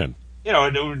in his hand?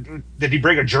 Did he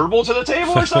bring a gerbil to the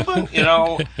table or something?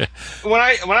 When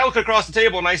I look across the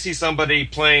table and I see somebody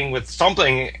playing with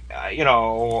something, I'm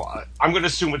going to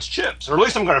assume it's chips, or at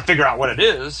least I'm going to figure out what it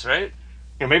is, right?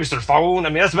 Maybe it's their phone. I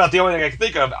mean, that's about the only thing I can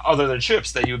think of other than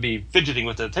chips that you would be fidgeting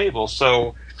with at the table.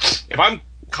 So if I'm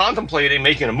contemplating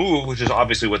making a move, which is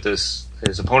obviously what his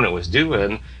opponent was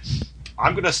doing,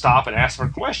 I'm going to stop and ask for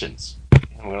questions.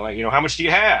 I'm going to how much do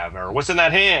you have, or what's in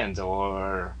that hand,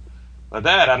 or like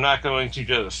that. I'm not going to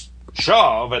just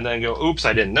shove and then go, oops,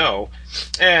 I didn't know.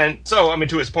 And so,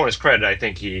 to his opponent's credit, I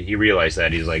think he realized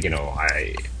that. He's like,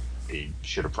 he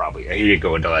should have probably, he didn't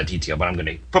go into that detail, but I'm going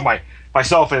to put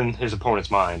myself in his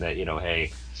opponent's mind that,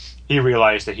 hey, he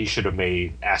realized that he should have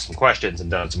asked some questions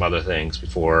and done some other things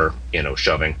before,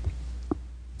 shoving.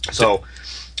 So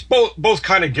both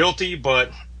kind of guilty,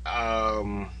 but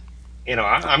I'm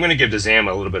going to give DeZam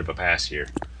a little bit of a pass here.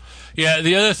 Yeah,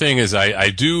 the other thing is I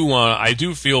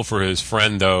do feel for his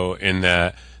friend though, in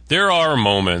that there are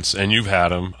moments, and you've had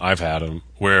them, I've had them,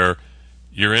 where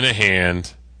you're in a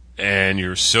hand and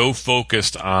you're so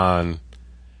focused on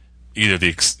either the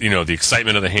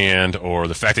excitement of the hand or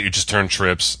the fact that you just turned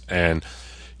trips, and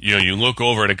you look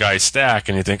over at a guy's stack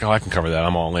and you think, oh, I can cover that,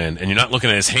 I'm all in, and you're not looking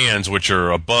at his hands, which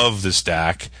are above the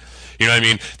stack. You know what I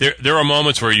mean? There are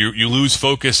moments where you lose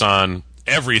focus on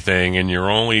everything, and your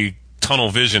only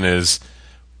tunnel vision is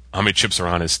how many chips are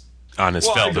on his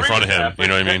felt in front of him. You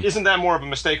know what I mean? Isn't that more of a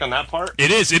mistake on that part? It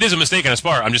is a mistake on his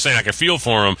part. I'm just saying I can feel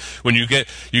for him when you get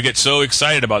so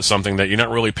excited about something that you're not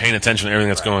really paying attention to everything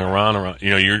that's going around.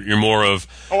 You're more of.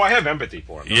 Oh, I have empathy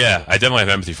for him. Yeah, I definitely have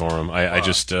empathy for him. I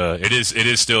just it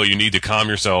is still, you need to calm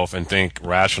yourself and think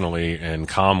rationally and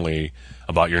calmly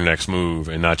about your next move,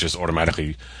 and not just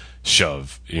automatically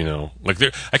shove.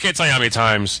 I can't tell you how many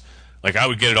times I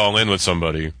would get it all in with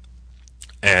somebody,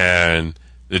 and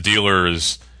the dealer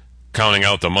is counting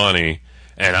out the money,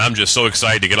 and I'm just so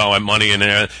excited to get all my money in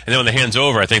there. And then when the hand's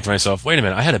over, I think to myself, wait a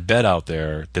minute, I had a bet out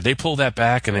there. Did they pull that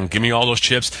back and then give me all those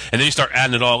chips? And then you start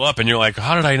adding it all up, and you're like,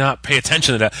 how did I not pay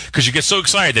attention to that? Because you get so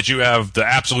excited that you have the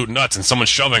absolute nuts and someone's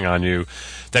shoving on you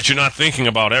that you're not thinking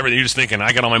about everything. You're just thinking,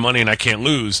 I got all my money and I can't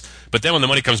lose. But then when the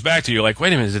money comes back to you, you're like,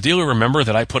 wait a minute, did the dealer remember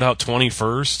that I put out 20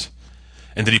 first?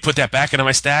 And did he put that back into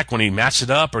my stack when he matched it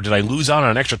up, or did I lose out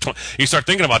on an extra 20? You start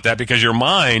thinking about that because your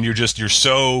mind, you're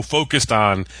so focused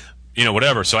on,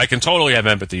 whatever. So I can totally have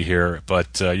empathy here,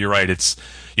 but you're right.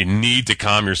 You need to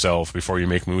calm yourself before you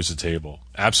make moves at the table.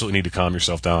 Absolutely need to calm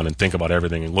yourself down and think about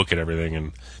everything and look at everything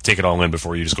and take it all in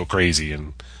before you just go crazy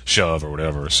and shove or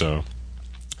whatever. So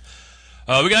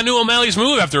we got a new O'Malley's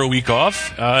move after a week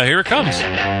off. Here it comes.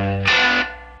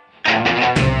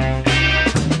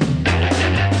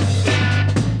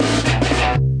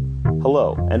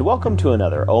 Hello, and welcome to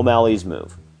another O'Malley's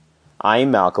Move. I'm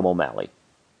Malcolm O'Malley.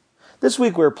 This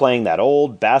week we're playing that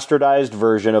old, bastardized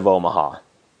version of Omaha.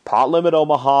 Pot Limit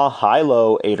Omaha,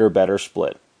 high-low, 8 or better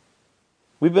split.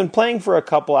 We've been playing for a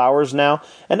couple hours now,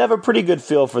 and have a pretty good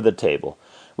feel for the table.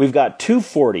 We've got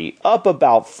 240, up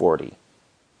about 40.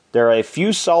 There are a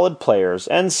few solid players,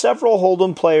 and several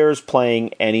Hold'em players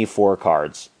playing any 4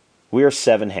 cards. We are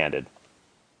 7-handed.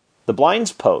 The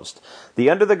blinds post, the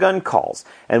under-the-gun calls,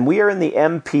 and we are in the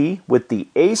MP with the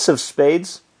ace of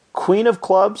spades, queen of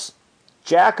clubs,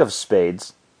 jack of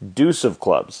spades, deuce of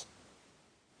clubs.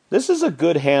 This is a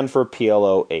good hand for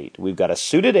PLO 8. We've got a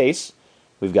suited ace,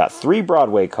 we've got 3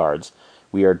 Broadway cards,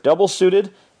 we are double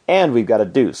suited, and we've got a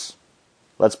deuce.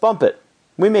 Let's bump it.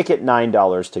 We make it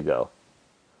 $9 to go.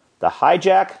 The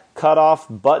hijack, cutoff,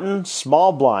 button,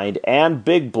 small blind, and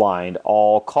big blind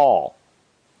all call.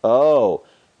 Oh,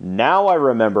 now I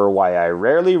remember why I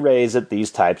rarely raise at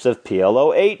these types of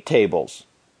PLO 8 tables.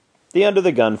 The under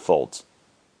the gun folds.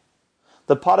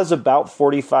 The pot is about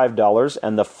 $45,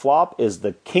 and the flop is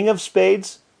the king of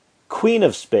spades, queen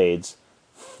of spades,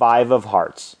 5 of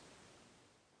hearts.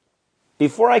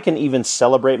 Before I can even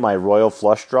celebrate my royal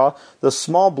flush draw, the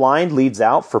small blind leads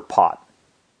out for pot.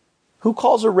 Who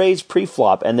calls a raise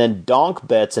pre-flop and then donk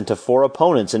bets into 4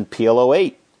 opponents in PLO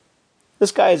 8?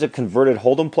 This guy is a converted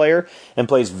Hold'em player and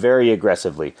plays very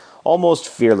aggressively, almost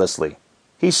fearlessly.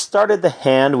 He started the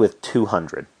hand with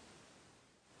 200.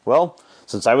 Well,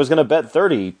 since I was going to bet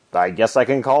 30, I guess I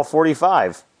can call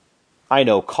 45. I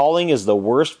know calling is the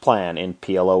worst plan in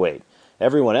PLO8.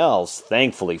 Everyone else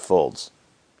thankfully folds.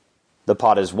 The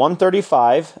pot is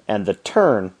 135, and the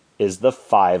turn is the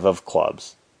 5 of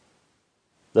clubs.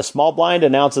 The small blind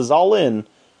announces all in,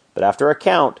 but after a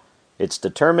count, it's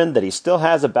determined that he still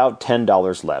has about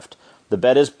 $10 left. The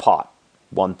bet is pot,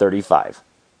 135.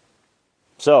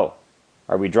 So,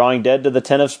 are we drawing dead to the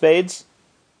 10 of spades?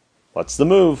 What's the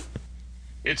move?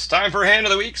 It's time for Hand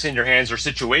of the Week. Send your hands or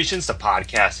situations to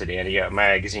podcast at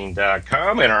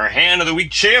AnteUpMagazine.com. And our Hand of the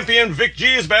Week champion, Vic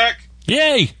G, is back.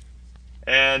 Yay!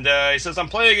 And he says, I'm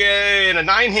playing in a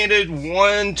 9-handed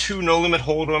 1-2 no-limit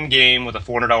hold'em game with a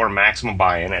 $400 maximum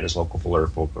buy-in at his local Fuller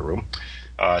Poker Room.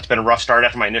 It's been a rough start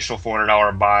after my initial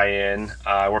 $400 buy-in.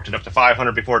 I worked it up to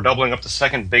 $500 before doubling up the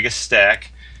second biggest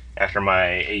stack after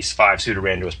my ace-5 suited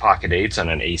ran to his pocket eights on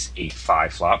an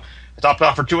ace-8-5 flop. I topped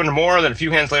off for $200 more, then a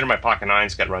few hands later my pocket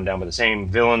nines got run down by the same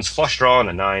villain's flush draw on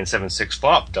a 9-7-6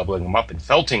 flop, doubling them up and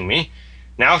felting me.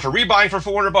 Now, after rebuying for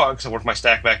 $400, I worked my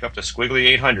stack back up to squiggly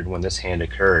 800 when this hand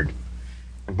occurred.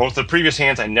 In both the previous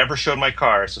hands, I never showed my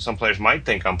cards, so some players might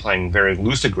think I'm playing very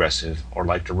loose aggressive or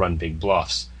like to run big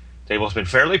bluffs. The table has been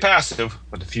fairly passive,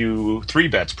 with a few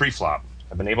 3-bets pre-flop.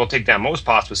 I've been able to take down most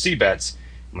pots with C-bets,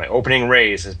 and my opening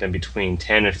raise has been between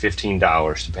 $10 and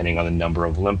 $15, depending on the number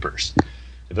of limpers.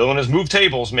 The villain has moved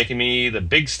tables, making me the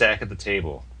big stack at the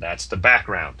table. That's the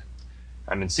background.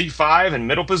 I'm in C5 in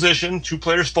middle position. 2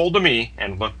 players fold to me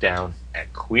and look down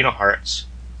at Queen of Hearts,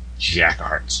 Jack of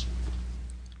Hearts.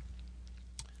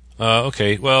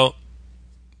 Okay, well,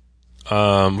 we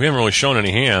haven't really shown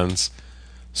any hands,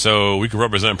 so we can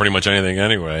represent pretty much anything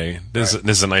anyway. This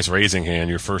is a nice raising hand.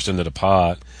 You're first into the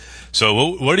pot.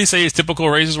 So what did he say his typical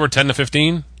raises were, 10 to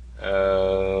 15?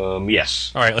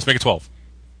 Yes. All right, let's make it 12.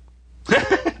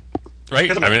 Right?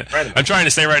 I mean, I'm trying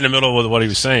to stay right in the middle with what he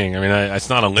was saying. I mean, it's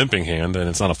not a limping hand, and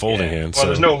it's not a folding hand. Well,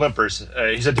 there's no limpers.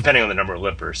 He said depending on the number of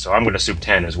limpers, so I'm going to assume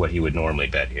 10 is what he would normally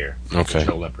bet here. Okay. There's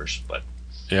no limpers, but...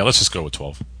 Yeah, let's just go with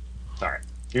 12. All right.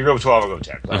 You go with 12, I'll go with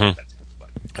 10.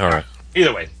 All right.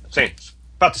 Either way,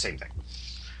 about the same thing.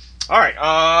 All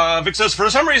right. Vic says, for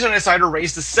some reason I decided to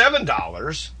raise to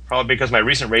 $7, probably because my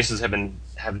recent races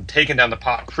have taken down the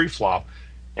pot pre-flop,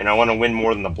 and I want to win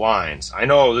more than the blinds. I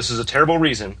know this is a terrible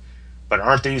reason, but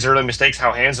aren't these early mistakes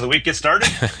how Hands of the Week get started?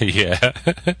 Yeah.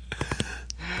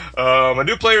 A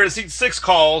new player at Seat 6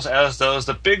 calls, as does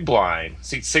the big blind.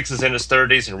 Seat 6 is in his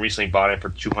 30s and recently bought it for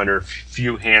 200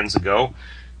 few hands ago.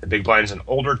 The big blind is an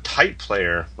older, tight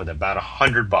player with about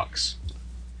 $100.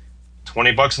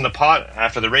 $20 in the pot.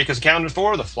 After the rake is accounted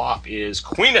for, the flop is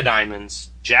Queen of Diamonds,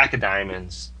 Jack of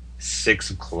Diamonds, 6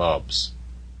 of Clubs.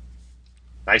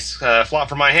 Nice flop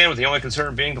for my hand, with the only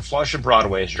concern being the flush of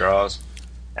Broadway's draws.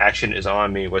 Action is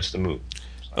on me. What's the move?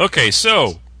 Okay,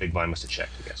 so big blind must have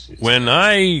checked, I guess. When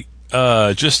I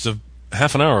just a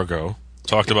half an hour ago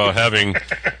talked about having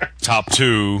top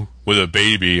 2 with a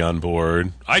baby on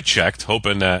board, I checked,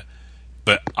 hoping that,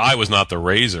 but I was not the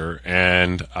raiser,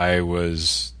 and I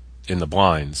was in the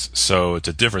blinds, so it's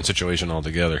a different situation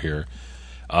altogether here.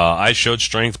 I showed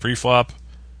strength pre-flop.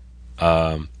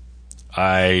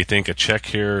 I think a check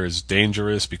here is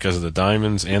dangerous because of the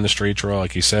diamonds and the straight draw,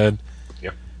 like you said.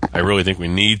 Yep. I really think we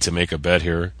need to make a bet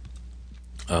here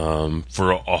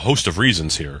for a host of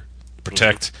reasons here.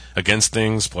 Protect against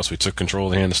things, plus we took control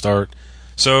of the hand to start.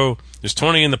 So there's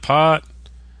 20 in the pot.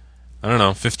 I don't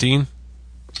know, 15?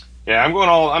 Yeah, I'm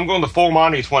going the full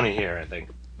Monty 20 here, I think.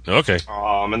 Okay.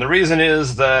 And the reason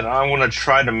is that I want to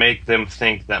try to make them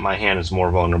think that my hand is more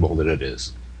vulnerable than it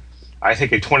is. I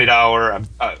think a $20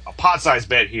 a pot-sized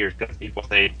bet here is going to people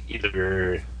think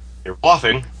either you're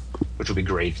bluffing, which would be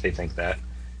great if they think that,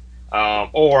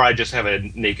 or I just have a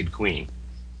naked queen.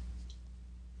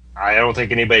 I don't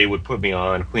think anybody would put me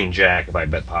on Queen Jack if I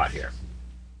bet pot here.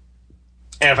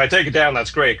 And if I take it down, that's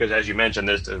great, because as you mentioned,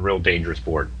 this is a real dangerous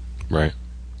board. Right.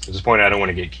 At this point, I don't want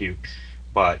to get cute.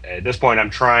 But at this point, I'm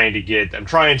trying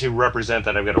to represent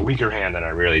that I've got a weaker hand than I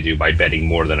really do by betting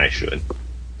more than I should.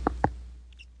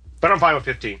 But I'm fine with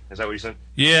 15. Is that what you said?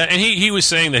 Yeah, and he was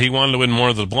saying that he wanted to win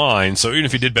more than the blinds. So even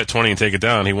if he did bet 20 and take it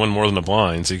down, he won more than the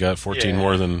blinds. He got 14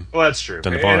 more than. Well, that's true.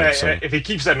 Than the blinds. So. If he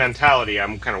keeps that mentality,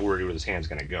 I'm kind of worried where this hand's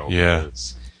going to go. Yeah.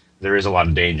 There is a lot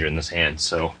of danger in this hand,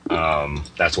 so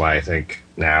that's why I think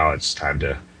now it's time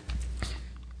to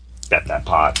bet that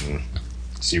pot and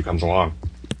see who comes along.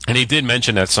 And he did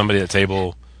mention that somebody at the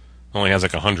table only has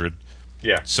like 100.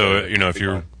 Yeah. So if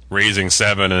you're raising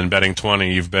 7 and betting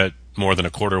 20, you've bet more than a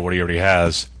quarter of what he already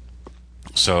has.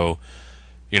 So,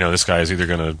 this guy is either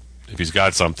going to, if he's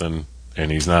got something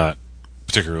and he's not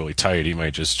particularly tight, he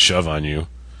might just shove on you,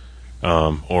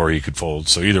 or he could fold.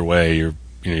 So either way, you're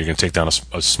going to take down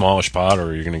a smallish pot,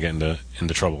 or you're going to get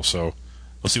into trouble. So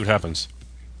we'll see what happens.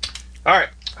 All right.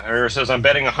 Ira says, I'm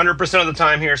betting 100% of the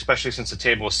time here, especially since the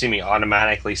table will see me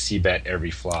automatically c-bet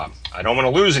every flop. I don't want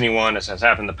to lose anyone, as has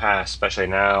happened in the past, especially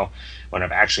now when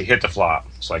I've actually hit the flop.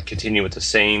 So I continue with the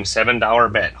same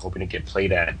 $7 bet, hoping to get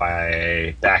played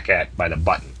back at by the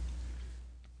button.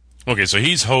 Okay, so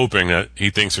he's hoping that he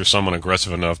thinks there's someone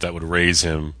aggressive enough that would raise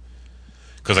him.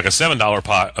 Because like a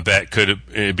 $7 a bet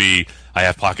could be, I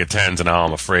have pocket tens and now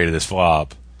I'm afraid of this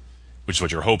flop, which is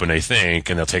what you're hoping they think,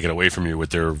 and they'll take it away from you with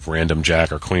their random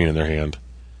jack or queen in their hand.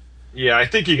 Yeah, I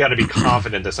think you got to be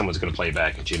confident that someone's going to play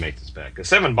back and you make this bet. Because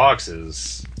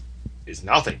 $7 is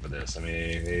nothing for this. I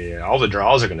mean, all the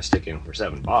draws are going to stick in for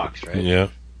 $7, right? Yeah.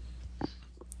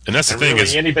 And that's the thing really,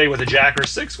 is, anybody with a jack or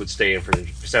six would stay in for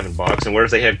 $7. And what if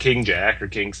they have king jack or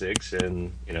king six,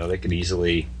 and they could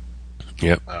easily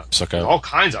suck out all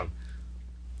kinds of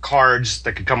cards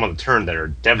that could come on the turn that are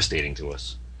devastating to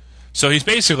us. So he's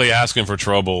basically asking for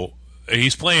trouble.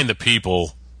 He's playing the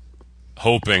people,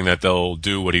 hoping that they'll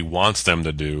do what he wants them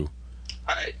to do.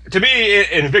 To me,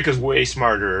 and Vic is way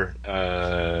smarter.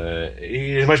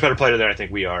 He's a much better player than I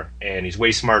think we are, and he's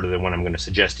way smarter than what I'm going to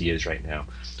suggest he is right now.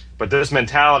 But this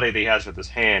mentality that he has with his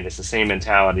hand is the same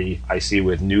mentality I see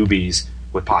with newbies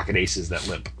with pocket aces that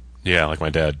limp. Yeah, like my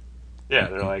dad. Yeah,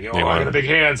 they're like, I got a big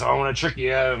hand, so I want to trick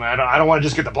you. I don't want to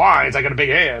just get the blinds. I got a big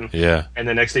hand. Yeah. And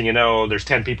the next thing you know, there's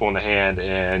 10 people in the hand,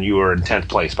 and you are in 10th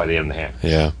place by the end of the hand.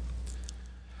 Yeah.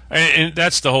 And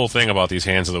that's the whole thing about these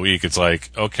hands of the week. It's like,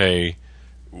 okay,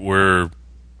 we're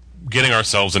getting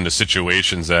ourselves into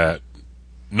situations that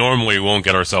normally we won't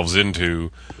get ourselves into,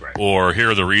 right. Or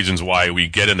here are the reasons why we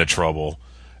get into trouble,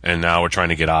 and now we're trying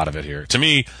to get out of it here. To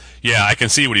me, yeah, I can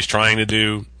see what he's trying to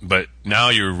do, but now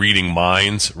you're reading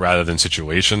minds rather than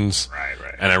situations.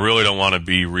 Right. And I really don't want to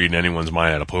be reading anyone's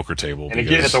mind at a poker table. And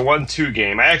again, it's a 1-2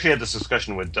 game. I actually had this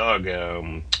discussion with Doug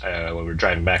when we were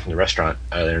driving back from the restaurant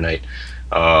the other night.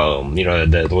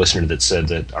 The listener that said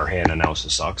that our hand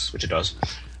analysis sucks, which it does.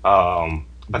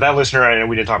 But that listener, I know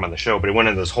we didn't talk about the show, but he went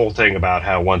into this whole thing about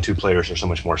how 1-2 players are so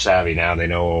much more savvy now. They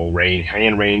know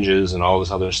hand ranges and all this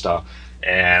other stuff.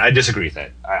 And I disagree with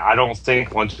that. I don't think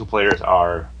 1-2 players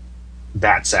are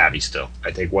that savvy still.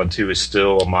 I think 1-2 is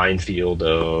still a minefield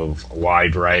of a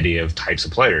wide variety of types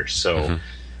of players. So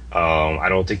I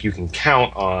don't think you can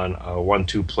count on a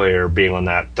 1-2 player being on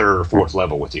that third or fourth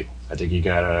level with you. I think you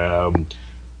got to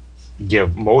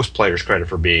give most players credit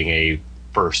for being a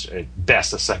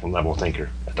best, a second level thinker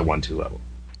at the 1-2 level.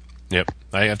 Yep,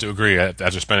 I have to agree.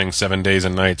 After spending 7 days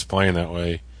and nights playing that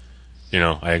way,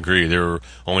 I agree. There were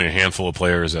only a handful of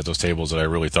players at those tables that I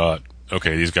really thought,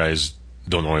 okay, these guys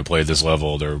don't only play at this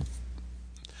level.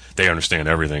 They understand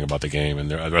everything about the game, and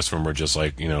the rest of them were just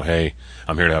like, hey,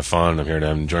 I'm here to have fun. I'm here to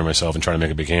enjoy myself and try to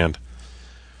make a big hand.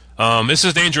 This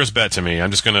is a dangerous bet to me. I'm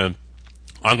going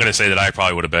to say that I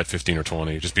probably would have bet 15 or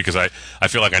 20 just because I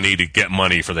feel like I need to get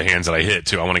money for the hands that I hit,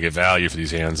 too. I want to get value for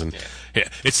these hands. And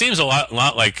it seems a lot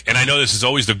like, and I know this is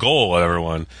always the goal of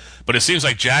everyone, but it seems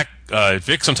like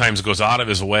Vic sometimes goes out of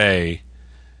his way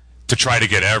to try to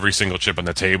get every single chip on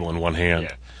the table in one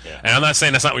hand. Yeah. And I'm not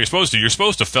saying that's not what you're supposed to. You're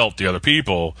supposed to felt the other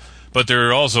people, but there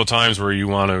are also times where you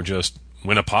want to just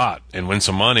win a pot and win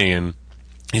some money. And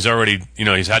he's already,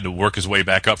 he's had to work his way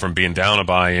back up from being down a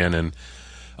buy-in. And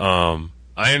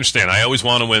I understand. I always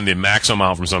want to win the maximum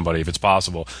amount from somebody if it's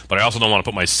possible, but I also don't want to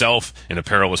put myself in a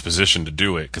perilous position to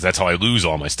do it because that's how I lose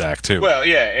all my stack too. Well,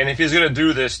 yeah, and if he's going to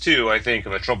do this too, I think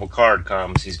if a trouble card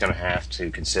comes, he's going to have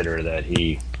to consider that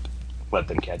he let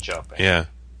them catch up. And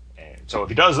so if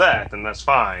he does that, then that's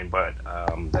fine, but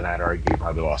then I'd argue he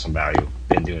probably lost some value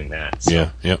in doing that. So.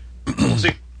 Yep. We'll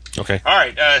see. Okay. All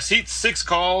right. Seat 6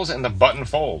 calls and the button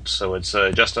folds. So it's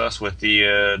just us with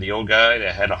the old guy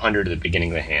that had 100 at the beginning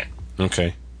of the hand.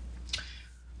 Okay.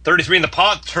 33 in the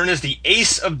pot. Turn is the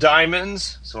ace of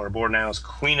diamonds. So our board now is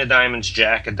queen of diamonds,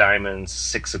 jack of diamonds,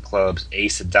 6 of clubs,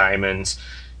 ace of diamonds.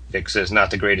 Vic says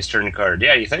not the greatest turn card.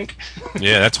 Yeah, you think?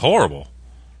 Yeah, that's horrible.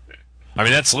 I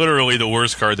mean, that's literally the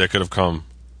worst card that could have come.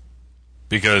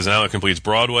 Because now it completes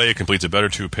Broadway, it completes a better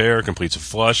 2 pair, it completes a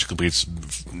flush, it completes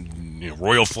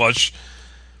royal flush.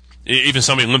 Even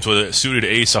somebody limped with a suited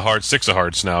ace of hearts, 6 of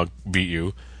hearts now beat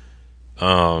you.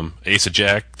 Ace of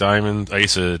jack, diamond,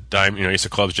 ace of diamond, ace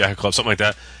of clubs, jack of clubs, something like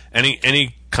that.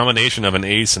 Any combination of an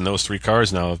ace and those 3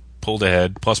 cards now pulled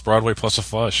ahead, plus Broadway, plus a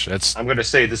flush. I'm going to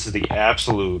say this is the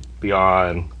absolute,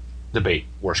 beyond debate,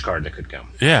 worst card that could come.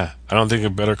 Yeah, I don't think a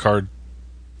better card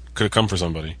could have come for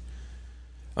somebody.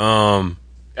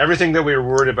 Everything that we were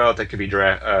worried about that could be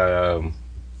drawing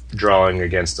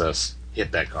against us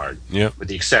hit that card. Yep. With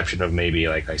the exception of maybe,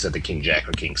 like I said, the king jack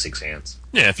or king six hands.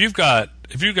 Yeah, if you've got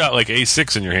like ace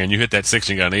six in your hand, you hit that six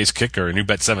and you got an ace kicker and you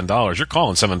bet $7, you're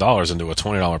calling $7 into a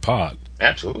 $20 pot.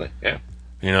 Absolutely, yeah.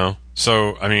 You know?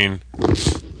 So, I mean,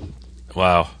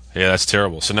 wow. Yeah, that's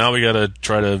terrible. So now we got to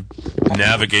try to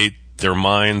navigate their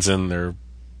minds and their.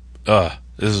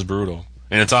 This is brutal,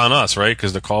 and it's on us, right?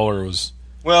 Because the caller was.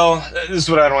 Well, this is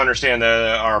what I don't understand.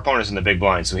 Our opponent's in the big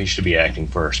blind, so he should be acting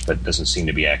first, but doesn't seem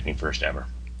to be acting first ever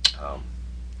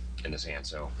in this hand.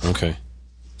 So okay,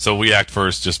 so we act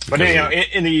first just because. But anyhow,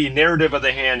 in the narrative of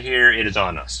the hand here, it is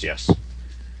on us. Yes.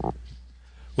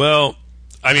 Well,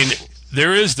 I mean,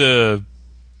 there is the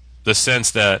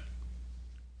sense that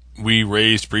we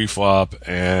raised pre-flop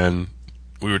and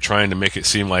we were trying to make it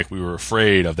seem like we were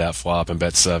afraid of that flop and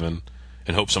bet 7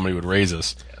 and hope somebody would raise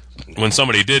us. When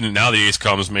somebody didn't, now the ace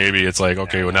comes, maybe it's like,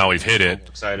 okay, well, now we've hit it.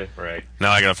 Excited, right.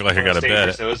 Now I gotta feel like I gotta bet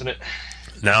it. So, isn't it?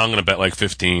 Now I'm gonna bet like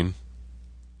 15,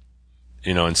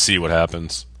 and see what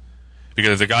happens.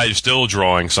 Because if the guy is still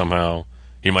drawing somehow,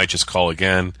 he might just call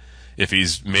again. If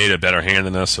he's made a better hand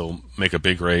than us, he'll make a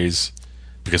big raise.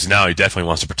 Because now he definitely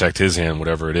wants to protect his hand,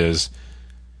 whatever it is.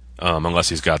 Unless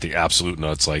he's got the absolute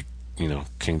nuts, like,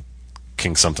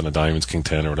 king something of diamonds, king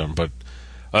 10 or whatever. But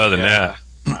other than that,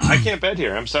 I can't bet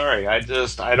here. I'm sorry. I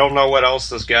don't know what else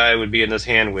this guy would be in this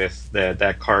hand with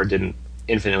that card didn't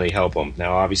infinitely help him.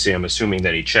 Now, obviously, I'm assuming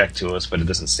that he checked to us, but it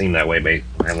doesn't seem that way by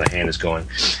how the hand is going.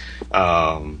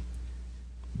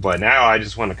 But now I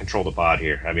just want to control the pot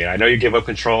here. I mean, I know you give up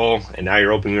control, and now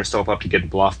you're opening yourself up to get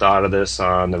bluffed out of this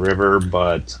on the river,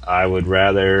 but I would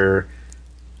rather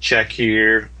check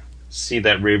here, see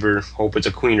that river, hope it's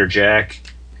a queen or jack,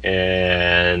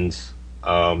 and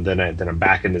then I'm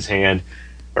back in this hand.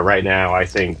 But right now, I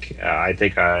think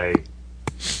I'm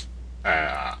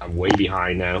way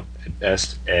behind now at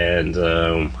best, and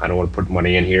I don't want to put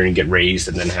money in here and get raised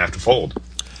and then have to fold.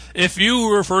 If you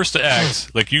were first to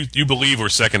act, like you believe we're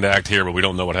second to act here, but we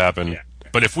don't know what happened. Yeah.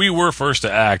 But if we were first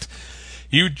to act,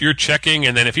 you're checking,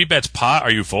 and then if he bets pot,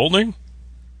 are you folding?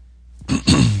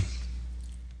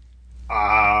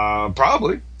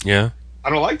 Probably. Yeah. I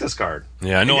don't like this card.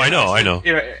 Yeah, I know.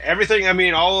 Everything. I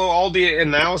mean, all the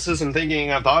analysis and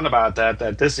thinking I've thought about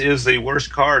that this is the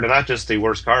worst card, and not just the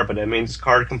worst card, but I mean, this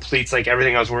card completes like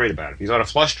everything I was worried about. If he's on a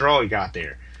flush draw, he got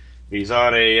there. If he's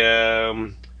on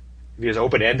if he was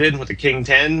open ended with a king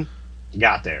 10, he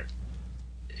got there.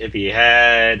 If he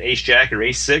had ace jack or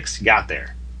ace 6, he got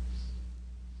there.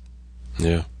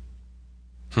 Yeah.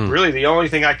 Really, the only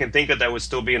thing I can think of that would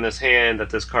still be in this hand that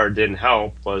this card didn't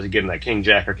help was, again, that king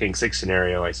jack or king 6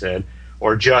 scenario I said,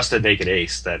 or just a naked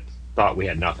ace that thought we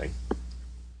had nothing.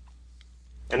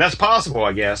 And that's possible,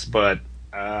 I guess, but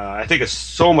I think it's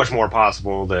so much more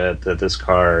possible that this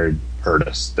card hurt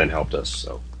us than helped us.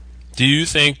 So, do you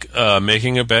think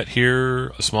making a bet here,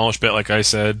 a smallish bet like I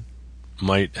said,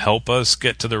 might help us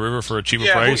get to the river for a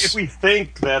cheaper price? If we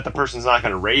think that the person's not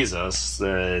going to raise us,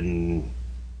 then...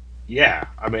 Yeah,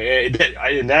 I mean,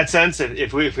 in that sense,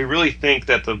 if we really think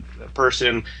that the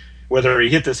person, whether he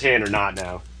hit this hand or not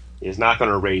now, is not going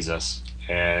to raise us,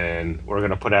 and we're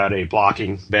going to put out a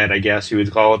blocking bet, I guess you would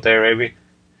call it there, maybe,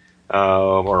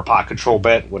 or a pot control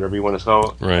bet, whatever you want to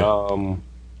call it, right.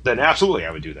 Then absolutely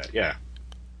I would do that, yeah.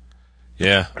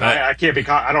 Yeah. But I can't be,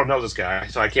 I don't know this guy,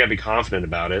 so I can't be confident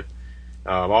about it.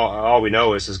 All we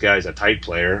know is this guy's a tight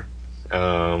player,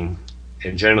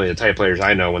 and generally, the type players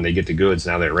I know, when they get the goods,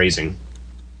 now they're raising.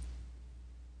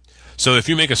 So if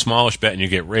you make a smallish bet and you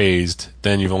get raised,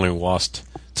 then you've only lost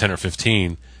 10 or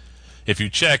 15. If you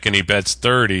check and he bets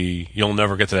 30, you'll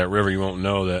never get to that river. You won't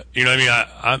know that. You know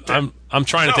what I mean? I'm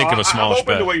trying to think of a smallish bet.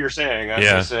 I'm open to what you're saying. I'm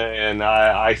yeah. just saying,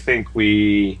 I think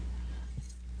we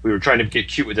were trying to get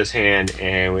cute with this hand,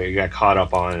 and we got caught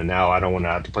up on it, and now I don't want to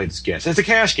have to play this guess. It's a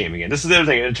cash game again. This is the other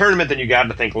thing. In a tournament, then you got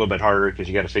to think a little bit harder because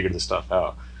you got to figure this stuff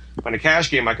out. In a cash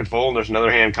game, I can fold, and there's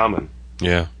another hand coming.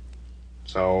 Yeah.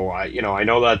 So I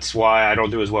know that's why I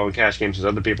don't do as well in cash games as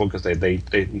other people, because they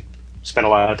spend a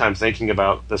lot of time thinking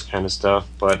about this kind of stuff.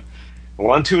 But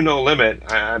 1-2 no limit,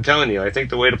 I'm telling you, I think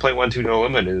the way to play 1-2 no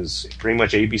limit is pretty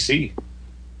much ABC.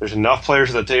 There's enough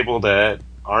players at the table that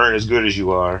aren't as good as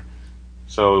you are,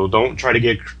 so don't try to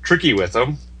get tricky with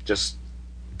them. Just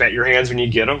bet your hands when you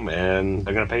get them, and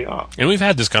they're going to pay off. And we've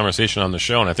had this conversation on the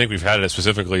show, and I think we've had it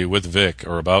specifically with Vic,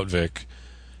 or about Vic,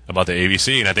 about the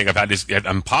ABC, and I think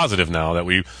I'm positive now that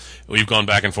we've gone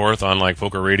back and forth on like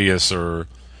Poker Radius or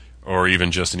even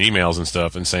just in emails and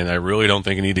stuff, and saying I really don't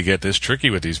think you need to get this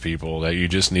tricky with these people, that you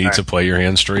just need to play your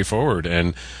hands straightforward.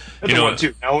 And at the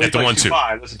 1-2. Now, at the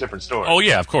 1-2, that's a different story. Oh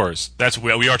yeah, of course.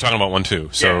 We are talking about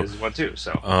 1-2. So yeah, it's 1-2.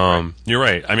 So you're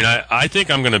right. I mean, I think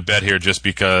I'm going to bet here just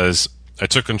because I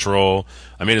took control.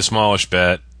 I made a smallish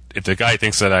bet. If the guy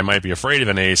thinks that I might be afraid of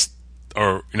an ace,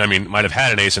 or might have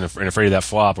had an ace and afraid of that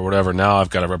flop or whatever, now I've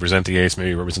got to represent the ace,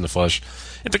 maybe represent the flush.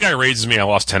 If the guy raises me, I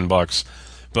lost $10.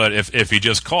 But if he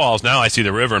just calls, now I see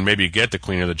the river and maybe get the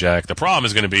queen or the jack. The problem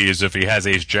is going to be is if he has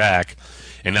ace jack,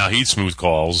 and now he smooth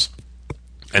calls,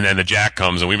 and then the jack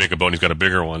comes and we make a boat and he's got a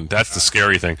bigger one. That's the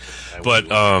scary thing. But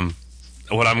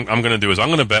what I'm going to do is I'm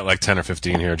going to bet like 10 or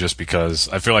 15 here, just because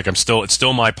I feel like it's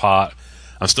still my pot.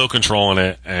 I'm still controlling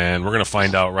it, and we're going to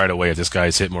find out right away if this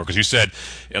guy's hit more. Because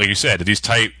like you said, these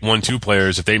tight 1-2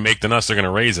 players, if they make the nuts, they're going to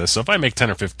raise us. So if I make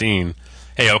 10 or 15,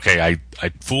 hey, okay, I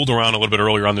fooled around a little bit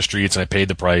earlier on the streets and I paid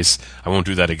the price. I won't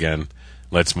do that again.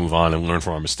 Let's move on and learn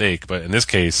from our mistake. But in this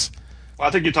case, well,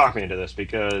 I think you talked me into this,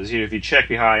 because if you check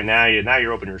behind, now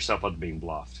you're opening yourself up to being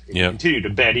bluffed. If you continue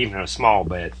to bet, even a small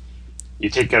bet,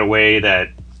 you take away that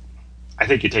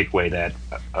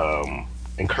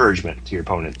encouragement to your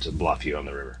opponent to bluff you on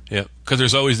the river. Yeah, because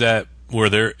there's always that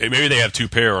where maybe they have two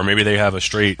pair or maybe they have a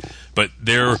straight, but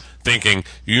they're thinking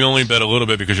you only bet a little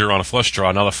bit because you're on a flush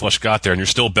draw. Now the flush got there, and you're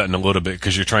still betting a little bit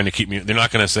because you're trying to keep me. They're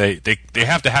not going to say they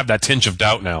have to have that tinge of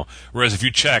doubt now. Whereas if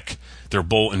you check, they're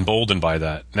emboldened by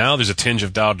that. Now there's a tinge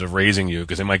of doubt of raising you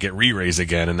because they might get re-raised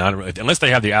again, and not unless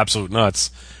they have the absolute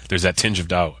nuts. There's that tinge of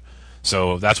doubt.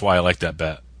 So that's why I like that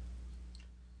bet.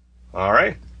 All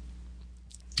right.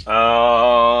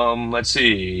 Let's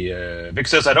see. Vic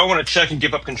says, I don't want to check and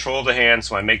give up control of the hand,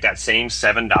 so I make that same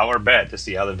 $7 bet to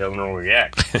see how the villain will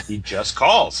react. He just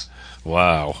calls.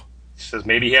 Wow. He says,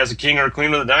 maybe he has a king or a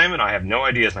queen with a diamond. I have no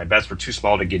idea, as my bets were too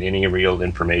small to get any real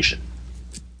information.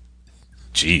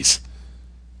 Jeez.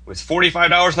 With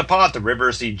 $45 in the pot, the river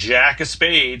is the jack of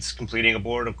spades, completing a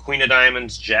board of queen of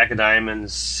diamonds, jack of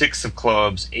diamonds, six of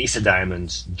clubs, ace of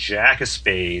diamonds, jack of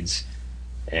spades,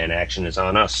 and action is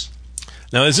on us.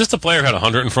 Now, is this the player who had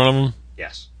 100 in front of him?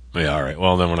 Yes. Yeah, all right.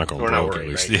 Well, then we're not going broke, worried, at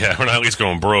least. Right? Yeah, we're not at least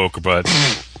going broke, but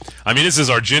I mean, this is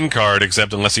our gin card,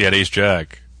 except unless he had ace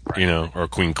jack, right. Or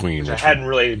queen. I hadn't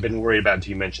really been worried about it until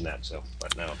you mentioned that,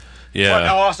 but no. Yeah. But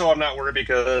also, I'm not worried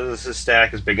because his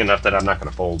stack is big enough that I'm not going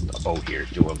to fold a boat here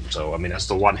to him. So, I mean, that's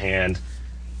the one hand.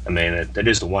 I mean, that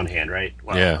is the one hand, right?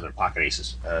 Well, yeah. They're pocket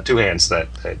aces. Two hands that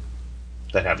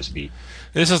have us beat.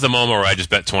 This is the moment where I just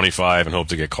bet 25 and hope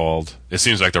to get called. It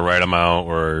seems like the right amount,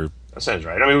 or... That sounds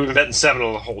right. I mean, we've been betting 7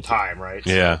 the whole time, right? So,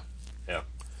 yeah. Yeah.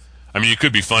 I mean, you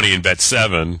could be funny and bet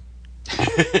 7.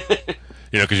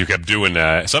 Because you kept doing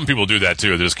that. Some people do that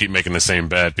too. They just keep making the same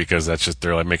bet because that's just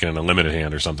they're like making an unlimited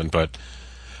hand or something. But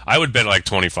I would bet like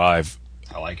 25.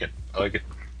 I like it. All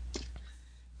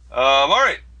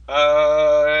right.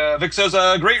 Vic says,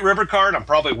 great river card. I'm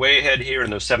probably way ahead here,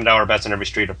 and those $7 bets on every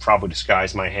street have probably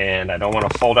disguised my hand. I don't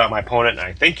want to fold out my opponent, and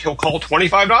I think he'll call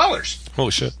 $25.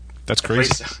 Holy shit. That's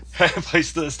crazy. I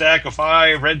place the stack of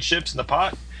 5 red chips in the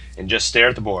pot and just stare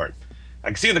at the board. I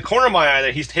can see in the corner of my eye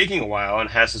that he's taking a while and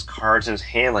has his cards in his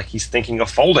hand like he's thinking of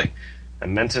folding.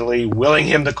 I'm mentally willing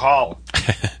him to call.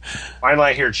 Finally,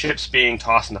 I hear chips being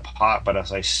tossed in the pot, but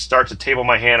as I start to table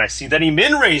my hand, I see that he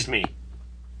min-raised me.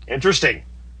 Interesting.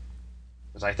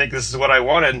 Because I think this is what I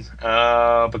wanted,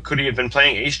 but could he have been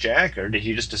playing ace-jack, or did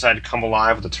he just decide to come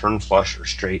alive with a turn flush or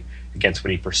straight against what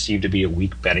he perceived to be a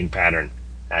weak betting pattern?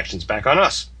 Action's back on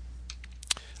us.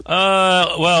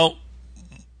 Well,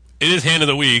 it is hand of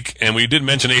the week, and we did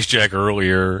mention ace-jack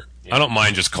earlier. Yeah. I don't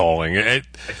mind just calling. I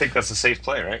think that's a safe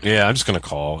play, right? Yeah, I'm just going to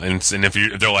call. And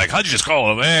if they're like, how'd you just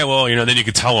call? Well, then you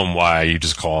could tell them why you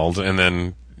just called, and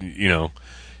then,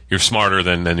 you're smarter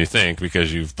than you think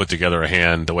because you've put together a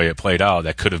hand the way it played out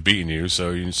that could have beaten you,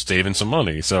 so you're saving some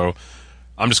money. So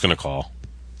I'm just going to call.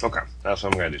 Okay, that's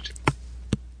what I'm going to do too.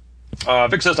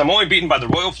 Vic says, I'm only beaten by the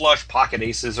royal flush, pocket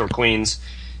aces or queens,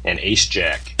 and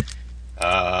ace-jack.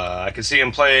 I can see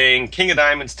him playing king of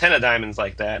diamonds, 10 of diamonds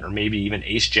like that, or maybe even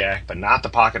ace-jack, but not the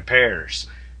pocket pairs.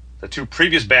 The 2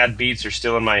 previous bad beats are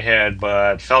still in my head,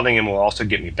 but felding him will also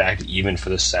get me back to even for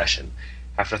this session.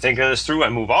 After thinking this through, I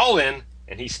move all in,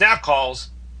 and he snap calls,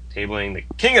 tabling the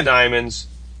king of diamonds,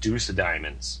 deuce of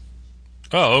diamonds.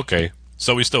 Oh, okay.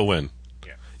 So we still win.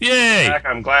 Yeah. Yay! In fact,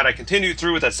 I'm glad I continued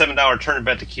through with that $7 turn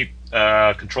bet to keep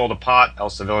control of the pot,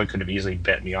 else the villain could have easily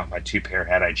bet me off my 2 pair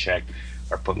had I checked,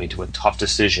 or put me to a tough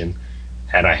decision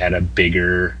had I had a bet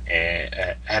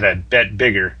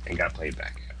bigger and got played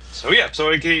back. So yeah,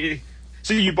 so you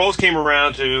both came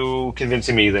around to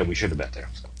convincing me that we should have bet there.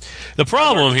 So. The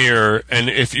problem here, and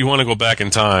if you want to go back in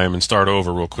time and start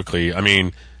over real quickly, I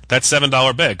mean, that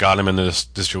 $7 bet got him in this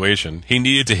situation. He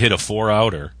needed to hit a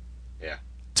 4-outer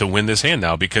to win this hand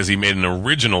now because he made an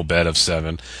original bet of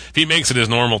 7. If he makes it his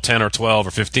normal 10 or 12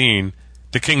 or 15,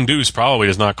 the king deuce probably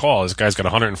does not call. This guy's got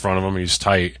 100 in front of him. He's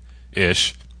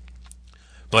tight-ish.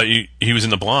 but he was in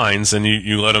the blinds, and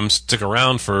you let him stick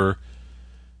around for,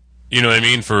 you know what I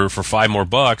mean, for $5 more,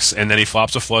 and then he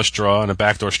flops a flush draw and a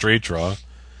backdoor straight draw, and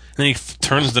then he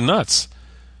turns the nuts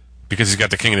because he's got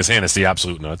the king in his hand. It's the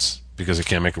absolute nuts because he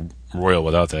can't make a royal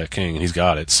without that king, and he's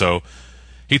got it. So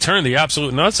he turned the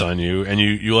absolute nuts on you, and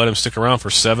you let him stick around for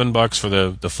 $7 for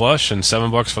the flush and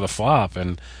 $7 for the flop,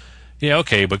 and yeah,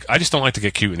 okay, but I just don't like to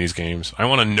get cute in these games. I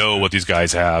want to know what these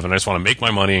guys have, and I just want to make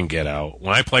my money and get out.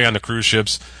 When I play on the cruise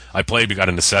ships, I play because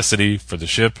a necessity for the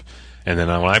ship, and then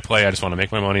when I play, I just want to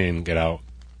make my money and get out.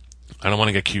 I don't want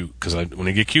to get cute, because when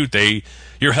they get cute,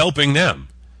 you're helping them,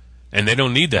 and they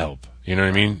don't need the help. You know what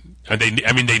I mean?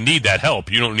 They need that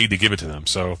help. You don't need to give it to them.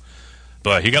 So,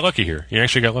 but he got lucky here. He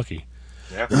actually got lucky.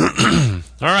 Yeah.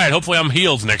 All right, hopefully I'm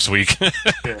healed next week.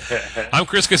 I'm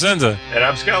Chris Cosenza. And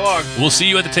I'm Scott Long. We'll see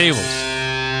you at the tables.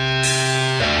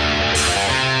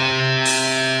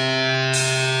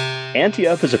 Ante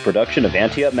Up is a production of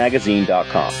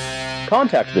AnteUpMagazine.com.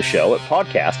 Contact the show at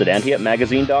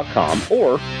podcast@AnteUpMagazine.com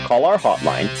or call our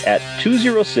hotline at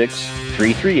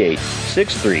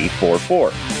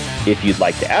 206-338-6344. If you'd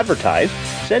like to advertise,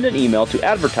 send an email to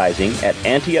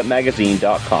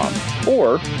advertising@AnteUpMagazine.com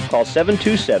or call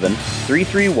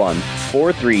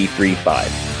 727-331-4335.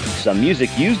 Some music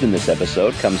used in this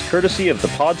episode comes courtesy of the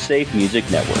PodSafe Music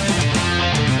Network.